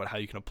to think about how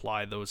you can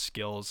apply those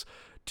skills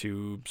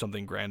to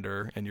something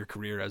grander in your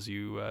career as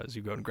you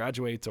go and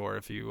graduate, or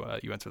if you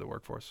enter the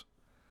workforce.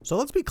 So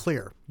let's be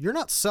clear. You're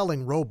not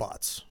selling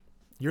robots.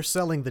 You're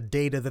selling the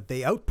data that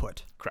they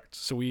output. Correct.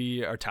 So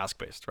we are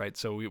task-based, right?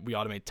 So we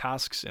automate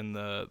tasks, and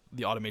the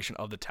automation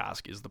of the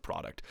task is the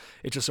product.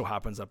 It just so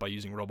happens that by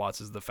using robots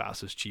is the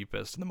fastest,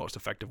 cheapest, and the most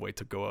effective way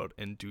to go out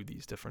and do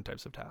these different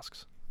types of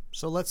tasks.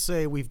 So let's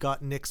say we've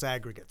got Nick's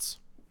Aggregates.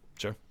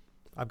 Sure.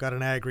 I've got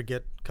an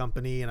aggregate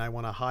company, and I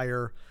want to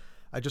hire.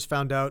 I just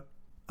found out,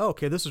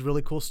 okay, this is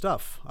really cool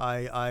stuff.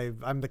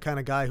 I'm the kind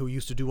of guy who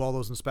used to do all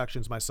those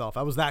inspections myself.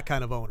 I was that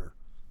kind of owner.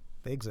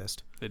 They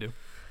exist. They do.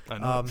 I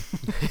know.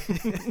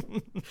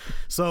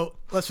 So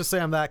let's just say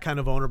I'm that kind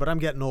of owner, but I'm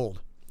getting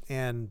old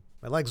and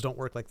my legs don't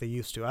work like they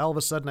used to. All of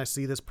a sudden I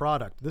see this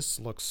product. This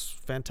looks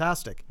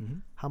fantastic. Mm-hmm.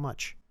 How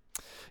much?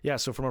 Yeah,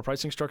 so from our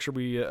pricing structure,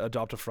 we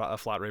adopt a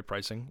flat rate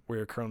pricing.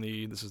 We're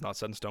currently, this is not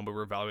set in stone, but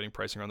we're evaluating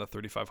pricing around the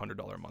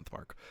 $3,500 a month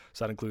mark.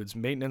 So that includes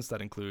maintenance,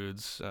 that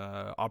includes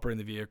operating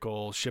the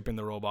vehicle, shipping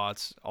the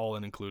robots, all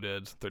in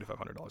included,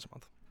 $3,500 a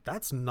month.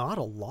 That's not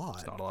a lot.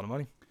 It's not a lot of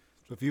money.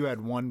 So if you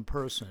had one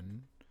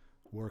person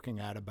working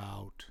at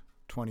about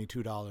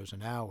 $22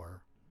 an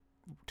hour,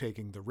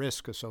 taking the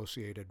risk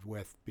associated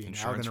with being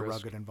Insurance out in a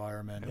risk. rugged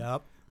environment.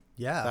 Yep.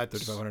 Yeah.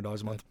 That's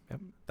 $3,500 a month.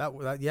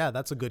 Yep.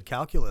 That's a good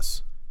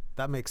calculus.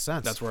 That makes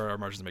sense. That's where our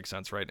margins make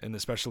sense, right? And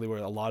especially where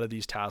a lot of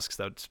these tasks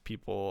that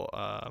people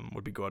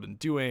would be go out and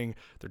doing,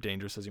 they're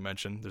dangerous, as you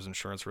mentioned. There's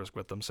insurance risk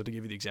with them. So to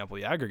give you the example,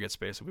 the aggregate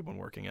space that we've been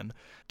working in,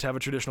 to have a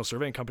traditional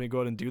surveying company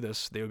go out and do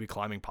this, they would be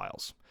climbing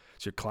piles.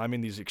 So you're climbing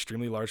these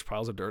extremely large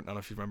piles of dirt. I don't know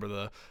if you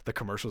remember the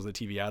commercials, the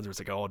TV ads where it's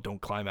like, oh, don't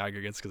climb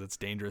aggregates because it's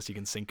dangerous. You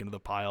can sink into the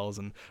piles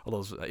and all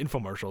those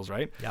infomercials,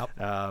 right?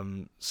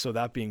 Yep. So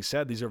that being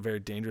said, these are very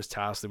dangerous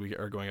tasks that we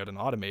are going out and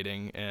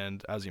automating.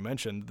 And as you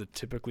mentioned,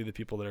 typically the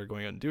people that are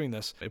going out and doing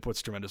this, it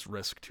puts tremendous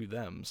risk to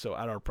them. So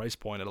at our price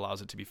point, it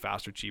allows it to be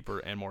faster, cheaper,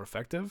 and more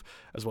effective,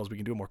 as well as we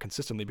can do it more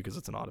consistently because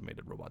it's an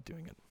automated robot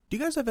doing it. Do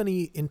you guys have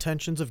any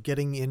intentions of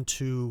getting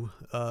into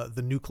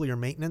the nuclear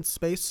maintenance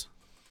space?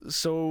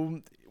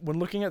 So when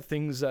looking at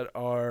things that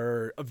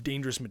are of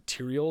dangerous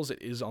materials,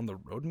 it is on the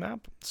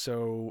roadmap.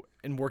 So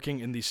in working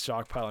in the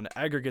stockpile and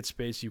aggregate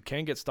space, you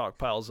can get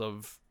stockpiles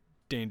of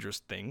dangerous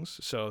things.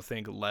 So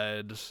think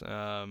lead,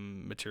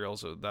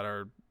 materials that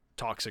are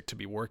toxic to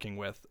be working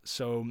with.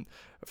 So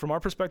from our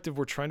perspective,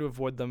 we're trying to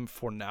avoid them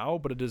for now,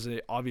 but it is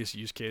an obvious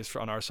use case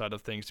on our side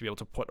of things to be able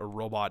to put a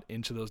robot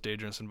into those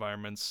dangerous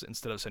environments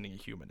instead of sending a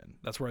human in.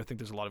 That's where I think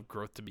there's a lot of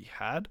growth to be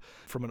had.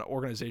 From an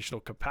organizational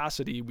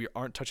capacity, we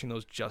aren't touching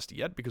those just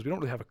yet because we don't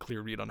really have a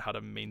clear read on how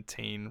to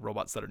maintain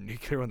robots that are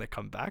nuclear when they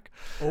come back.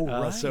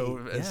 Right.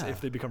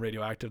 If they become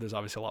radioactive, there's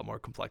obviously a lot more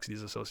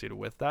complexities associated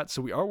with that.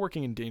 So we are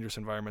working in dangerous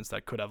environments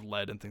that could have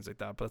lead and things like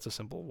that, but that's a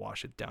simple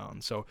wash it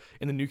down. So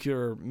in the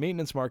nuclear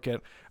maintenance market,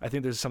 I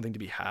think there's something to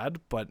be had,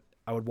 but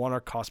I would want our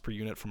cost per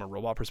unit from a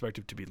robot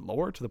perspective to be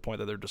lower to the point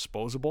that they're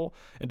disposable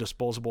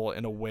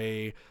in a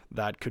way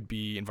that could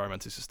be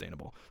environmentally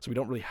sustainable. So we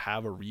don't really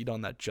have a read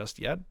on that just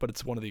yet, but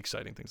it's one of the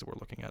exciting things that we're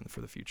looking at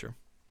for the future.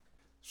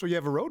 So you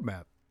have a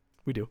roadmap.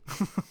 We do.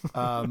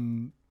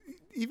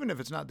 Even if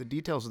it's not the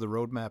details of the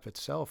roadmap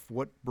itself,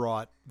 what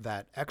brought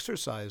that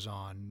exercise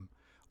on?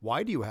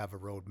 Why do you have a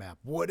roadmap?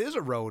 What is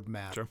a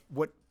roadmap? Sure.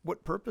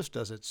 What purpose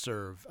does it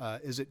serve?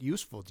 Is it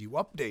useful? Do you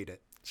update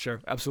it?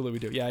 Sure, absolutely we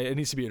do. Yeah, it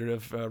needs to be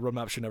iterative.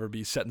 Roadmap should never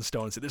be set in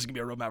stone and say this is going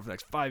to be a roadmap for the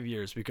next 5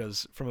 years,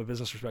 because from a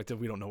business perspective,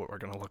 we don't know what we're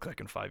going to look like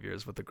in 5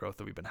 years with the growth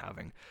that we've been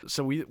having.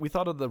 So we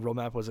thought of the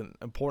roadmap was an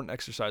important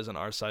exercise on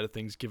our side of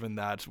things, given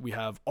that we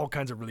have all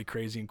kinds of really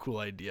crazy and cool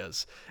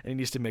ideas, and it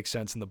needs to make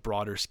sense in the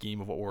broader scheme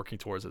of what we're working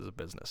towards as a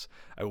business.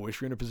 I wish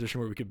we were in a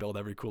position where we could build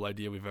every cool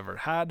idea we've ever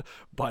had,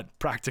 but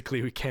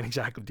practically we can't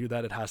exactly do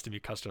that. It has to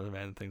be customer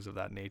demand and things of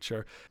that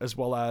nature, as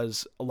well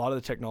as a lot of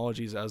the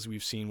technologies, as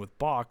we've seen with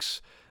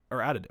Box, are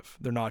additive.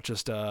 They're not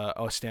just a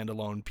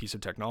standalone piece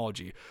of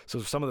technology. So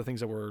some of the things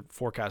that we're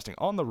forecasting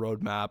on the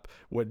roadmap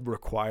would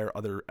require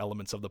other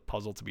elements of the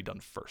puzzle to be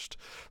done first.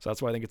 So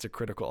that's why I think it's a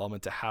critical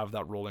element to have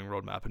that rolling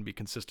roadmap and be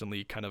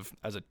consistently kind of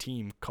as a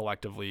team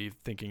collectively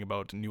thinking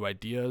about new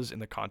ideas in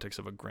the context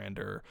of a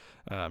grander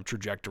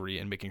trajectory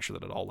and making sure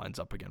that it all lines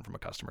up again from a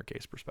customer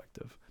case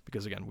perspective.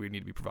 Because again, we need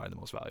to be providing the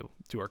most value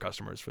to our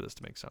customers for this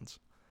to make sense.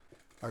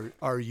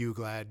 Are you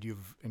glad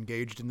you've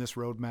engaged in this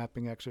road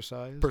mapping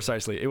exercise?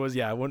 Precisely. It was,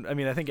 yeah.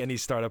 I think any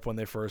startup, when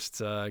they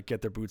first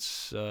get their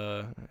boots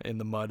in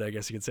the mud, I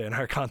guess you could say, in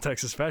our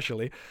context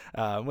especially,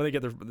 when they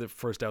get their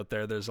first out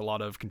there, there's a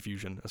lot of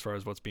confusion as far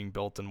as what's being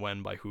built and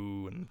when, by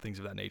who, and things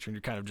of that nature. And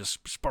you're kind of just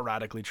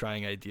sporadically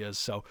trying ideas.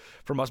 So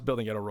from us,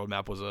 building out a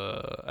roadmap was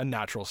a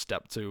natural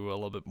step to a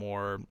little bit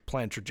more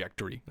planned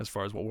trajectory as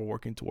far as what we're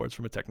working towards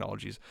from a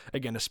technologies.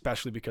 Again,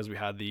 especially because we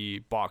had the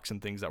box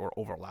and things that were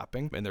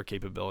overlapping in their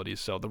capabilities.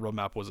 So the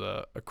roadmap was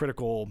a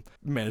critical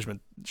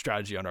management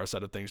strategy on our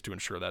side of things to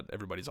ensure that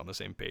everybody's on the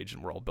same page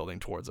and we're all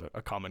building towards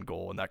a common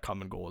goal. And that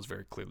common goal is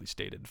very clearly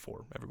stated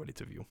for everybody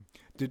to view.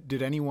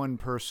 Did any one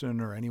person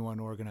or any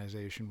one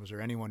organization, was there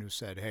anyone who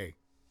said, hey,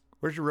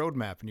 where's your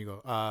roadmap? And you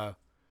go,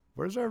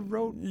 where's our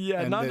road?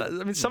 Yeah,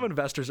 some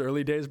investors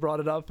early days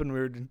brought it up, and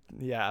didn't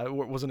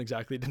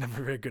have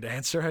a very good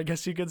answer, I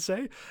guess you could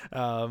say.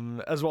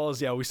 As well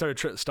as, we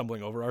started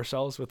stumbling over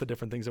ourselves with the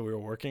different things that we were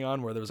working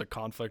on, where there was a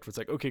conflict where it's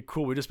like, okay,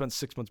 cool, we just spent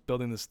 6 months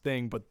building this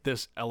thing, but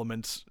this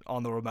element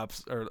on the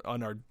roadmaps or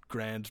on our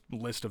grand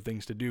list of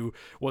things to do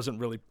wasn't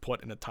really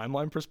put in a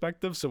timeline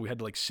perspective. So we had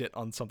to sit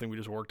on something we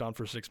just worked on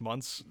for 6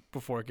 months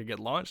before it could get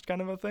launched,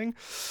 kind of a thing.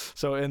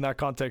 So in that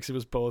context, it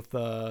was both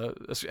a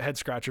head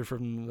scratcher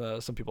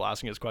from some people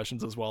asking us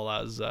questions, as well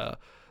as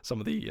some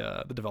of the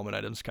development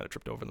items kind of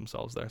tripped over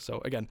themselves there.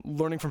 So again,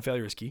 learning from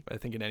failure is key. I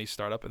think in any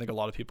startup, I think a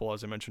lot of people,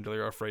 as I mentioned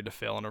earlier, are afraid to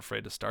fail and are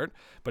afraid to start.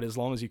 But as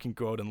long as you can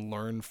go out and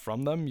learn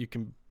from them, you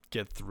can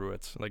get through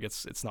it.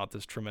 It's not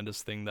this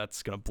tremendous thing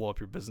that's going to blow up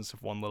your business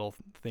if one little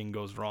thing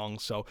goes wrong.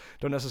 So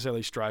don't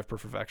necessarily strive for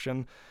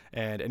perfection.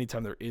 And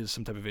anytime there is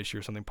some type of issue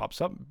or something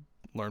pops up,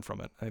 learn from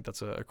it. I think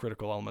that's a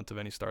critical element of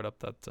any startup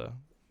that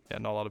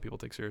not a lot of people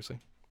take seriously.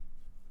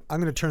 I'm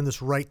going to turn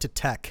this right to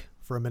tech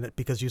for a minute,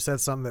 because you said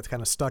something that's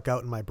kind of stuck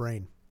out in my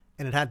brain,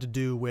 and it had to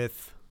do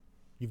with,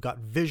 you've got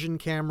vision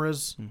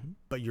cameras,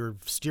 but you're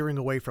steering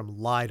away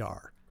from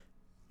LIDAR.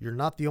 You're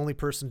not the only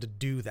person to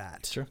do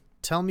that. Sure.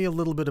 Tell me a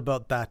little bit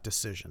about that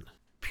decision.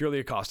 Purely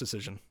a cost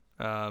decision.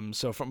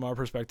 So from our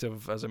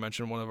perspective, as I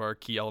mentioned, one of our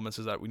key elements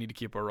is that we need to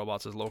keep our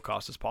robots as low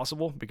cost as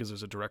possible, because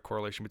there's a direct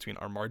correlation between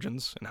our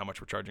margins and how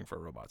much we're charging for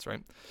our robots,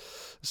 right?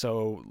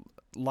 So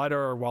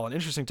LIDAR, while an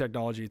interesting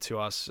technology to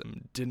us,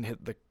 didn't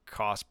hit the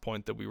cost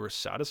point that we were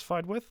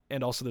satisfied with.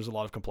 And also there's a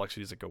lot of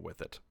complexities that go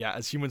with it. Yeah,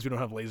 as humans, we don't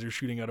have lasers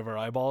shooting out of our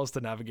eyeballs to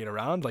navigate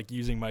around.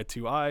 Using my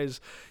 2 eyes,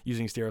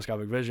 using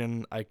stereoscopic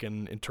vision, I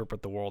can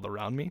interpret the world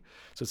around me.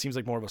 So it seems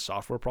like more of a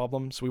software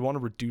problem. So we want to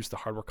reduce the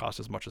hardware cost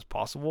as much as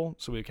possible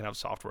so we can have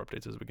software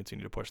updates as we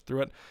continue to push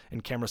through it.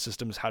 And camera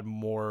systems had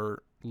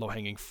more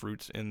low-hanging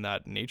fruit in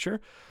that nature.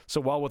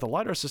 So while with a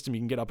LiDAR system, you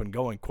can get up and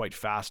going quite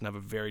fast and have a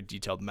very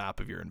detailed map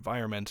of your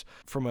environment,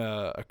 from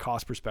a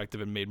cost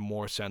perspective, it made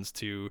more sense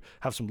to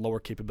have some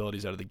lower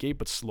capabilities out of the gate,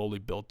 but slowly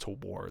build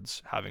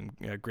towards having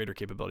greater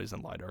capabilities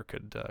than LiDAR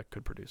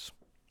could produce.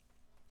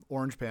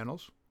 Orange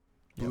panels.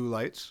 blue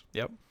lights.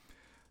 Yep.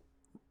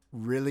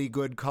 Really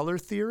good color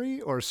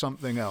theory or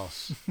something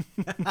else?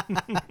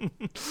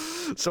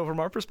 So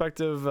from our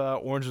perspective,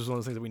 orange was one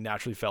of the things that we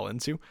naturally fell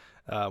into.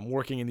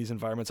 Working in these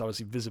environments,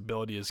 obviously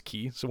visibility is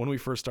key. So when we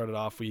first started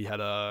off, we had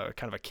a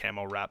kind of a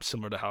camo wrap,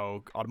 similar to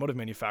how automotive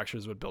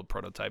manufacturers would build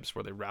prototypes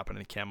where they wrap it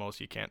in camo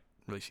so you can't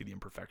really see the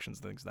imperfections,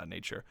 things of that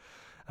nature.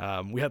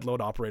 We had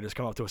load operators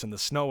come up to us in the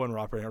snow when we're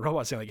operating a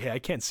robot saying like, hey, I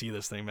can't see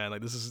this thing, man.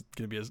 Like, this is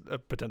going to be a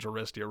potential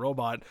risk to your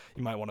robot.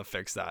 You might want to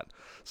fix that.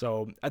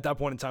 So at that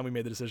point in time, we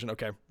made the decision,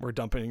 okay, we're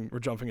jumping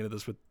into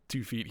this with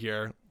 2 feet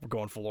here. We're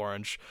going full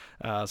orange.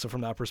 So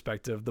from that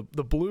perspective,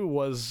 the blue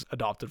was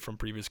adopted from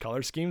previous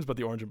color schemes, but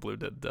the orange and blue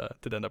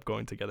did end up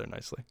going together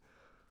nicely.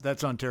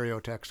 That's Ontario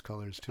Tex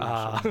colors too.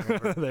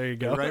 So there you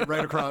go.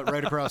 Right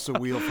across the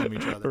wheel from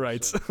each other.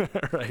 Right. So.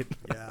 Right.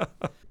 Yeah.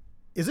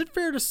 Is it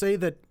fair to say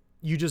that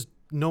you just,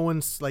 no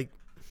one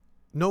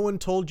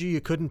told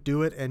you couldn't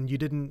do it, and you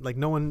didn't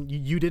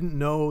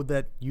know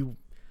that you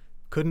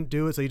couldn't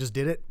do it, so you just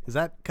did it? Is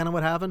that kind of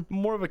what happened?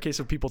 More of a case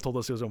of people told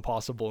us it was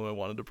impossible and we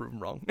wanted to prove them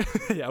wrong.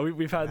 Yeah,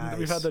 we've had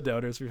the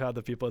doubters, we've had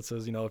the people that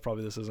says,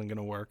 probably this isn't going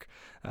to work,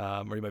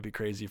 or you might be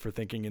crazy for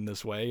thinking in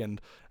this way.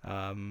 And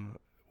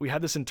we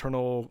had this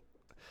internal,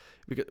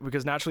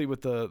 because naturally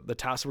with the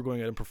tasks we're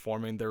going out and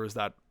performing, there was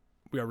that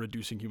we are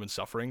reducing human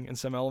suffering in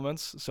some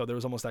elements. So there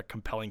was almost that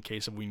compelling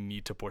case of we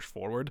need to push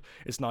forward.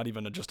 It's not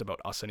even just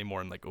about us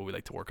anymore and like, oh, we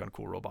like to work on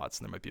cool robots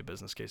and there might be a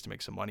business case to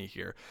make some money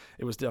here.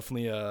 It was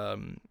definitely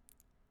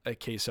a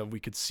case of we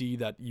could see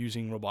that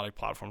using robotic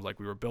platforms like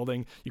we were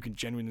building, you can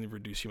genuinely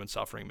reduce human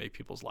suffering, make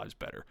people's lives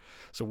better.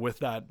 So with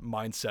that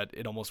mindset,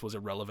 it almost was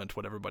irrelevant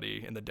what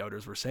everybody in the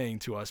doubters were saying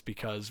to us,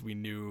 because we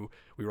knew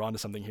we were onto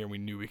something here. We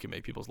knew we could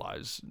make people's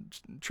lives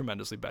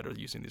tremendously better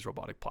using these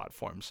robotic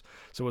platforms.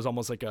 So it was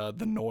almost like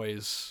the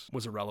noise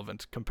was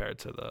irrelevant compared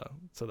to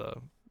the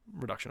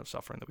reduction of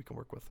suffering that we can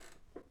work with.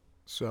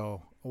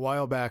 So a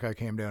while back, I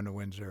came down to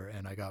Windsor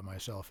and I got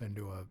myself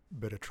into a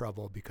bit of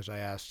trouble because I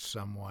asked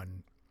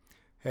someone,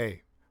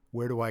 hey,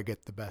 where do I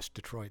get the best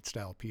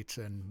Detroit-style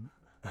pizza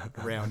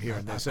around here?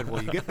 And they said,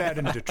 well, you get that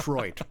in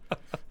Detroit,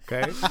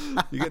 okay?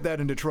 You get that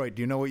in Detroit.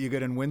 Do you know what you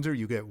get in Windsor?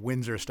 You get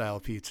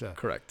Windsor-style pizza.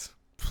 Correct.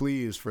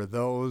 Please, for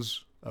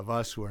those of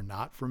us who are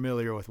not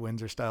familiar with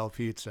Windsor-style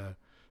pizza,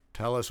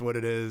 tell us what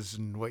it is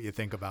and what you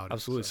think about it.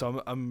 Absolutely.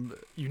 So I'm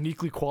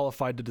uniquely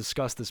qualified to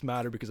discuss this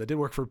matter because I did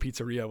work for a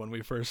pizzeria when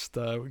we first,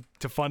 to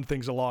fund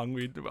things along,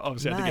 we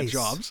obviously had to get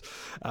jobs.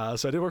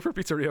 So I did work for a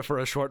pizzeria for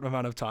a short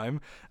amount of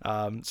time.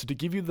 So to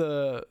give you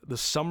the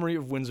summary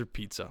of Windsor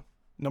pizza,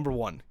 number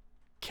 1,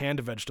 canned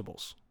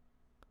vegetables.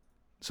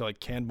 So like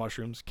canned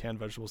mushrooms, canned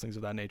vegetables, things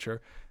of that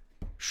nature.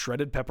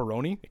 Shredded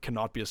pepperoni. It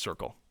cannot be a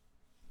circle.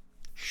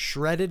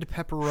 Shredded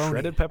pepperoni.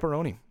 Shredded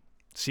pepperoni.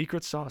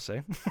 Secret sauce,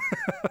 eh?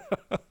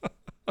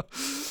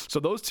 So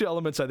those 2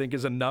 elements, I think,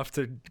 is enough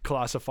to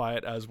classify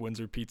it as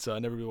Windsor pizza,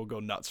 and everybody will go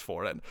nuts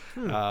for it.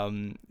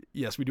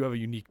 Yes, we do have a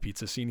unique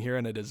pizza scene here,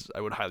 and I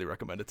would highly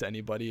recommend it to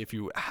anybody if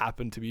you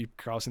happen to be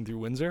crossing through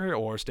Windsor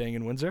or staying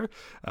in Windsor,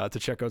 to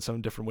check out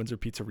some different Windsor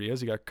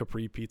pizzerias. You got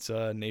Capri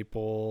Pizza,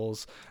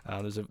 Naples.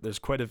 There's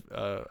quite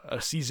a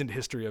seasoned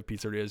history of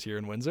pizzerias here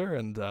in Windsor,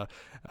 and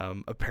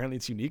apparently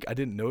it's unique. I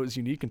didn't know it was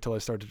unique until I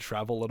started to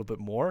travel a little bit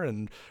more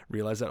and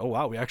realized that, oh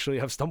wow, we actually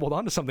have stumbled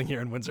onto something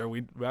here in Windsor.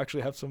 We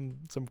actually have some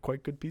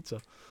quite good pizza.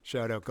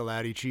 Shout out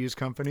Galati Cheese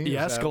Company.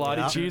 Yes,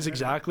 Galati Cheese,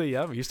 exactly.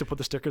 Yeah, we used to put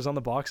the stickers on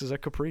the boxes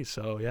at Capri.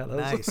 So yeah, that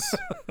nice.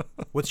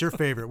 What's your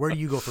favorite? Where do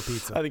you go for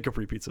pizza? I think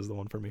Capri Pizza is the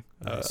one for me.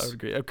 Nice. I would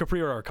agree.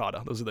 Capri or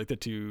Arcata, those are like the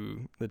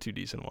two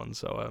decent ones.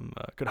 So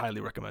could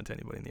highly recommend to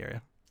anybody in the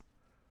area.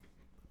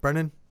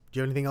 Brendan, do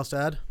you have anything else to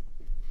add?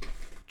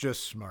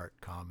 Just smart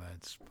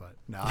comments, but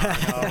no,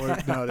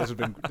 this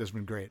has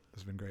been great.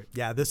 This has been great.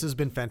 Yeah, this has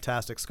been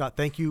fantastic, Scott.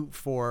 Thanks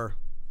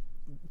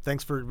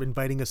for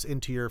inviting us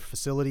into your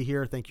facility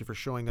here. Thank you for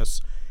showing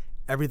us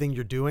everything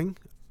you're doing.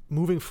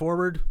 Moving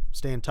forward,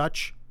 stay in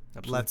touch.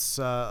 Absolutely. Let's.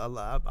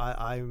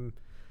 I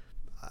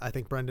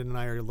think Brendan and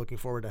I are looking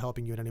forward to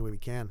helping you in any way we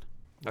can.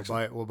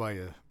 We'll buy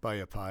you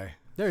a pie.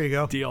 There you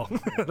go. Deal.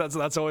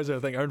 That's always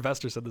a thing. Our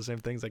investor said the same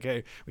things, like,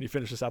 hey, when you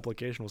finish this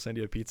application, we'll send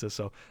you a pizza.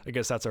 So I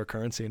guess that's our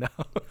currency now.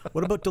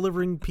 What about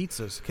delivering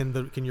pizzas?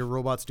 Can your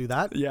robots do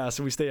that? Yeah,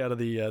 so we stay out of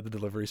the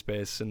delivery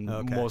space and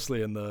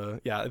mostly in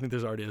I think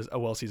there's already a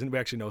well seasoned. We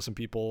actually know some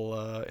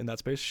people in that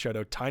space. Shout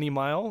out Tiny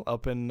Mile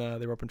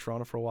they were up in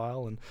Toronto for a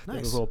while, and they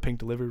have those little pink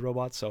delivery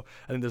robots. So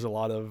I think there's a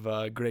lot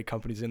of great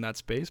companies in that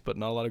space, but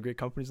not a lot of great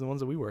companies in the ones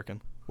that we work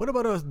in. What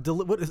about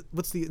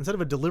instead of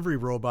a delivery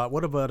robot,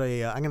 what about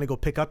I'm going to go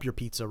pick up your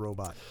pizza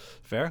robot?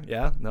 Fair,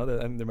 yeah. No,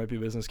 there might be a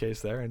business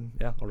case there, and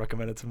yeah, I'll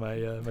recommend it to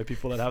my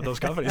people that have those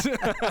companies. Maybe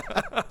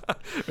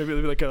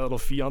there'll be like a little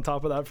fee on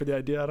top of that for the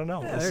idea. I don't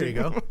know. Yeah, there you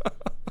go.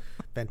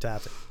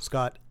 Fantastic.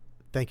 Scott,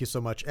 thank you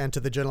so much. And to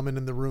the gentlemen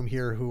in the room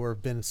here who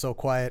have been so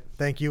quiet,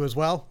 thank you as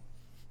well.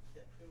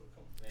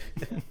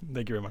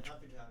 Thank you very much.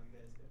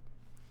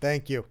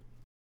 Thank you.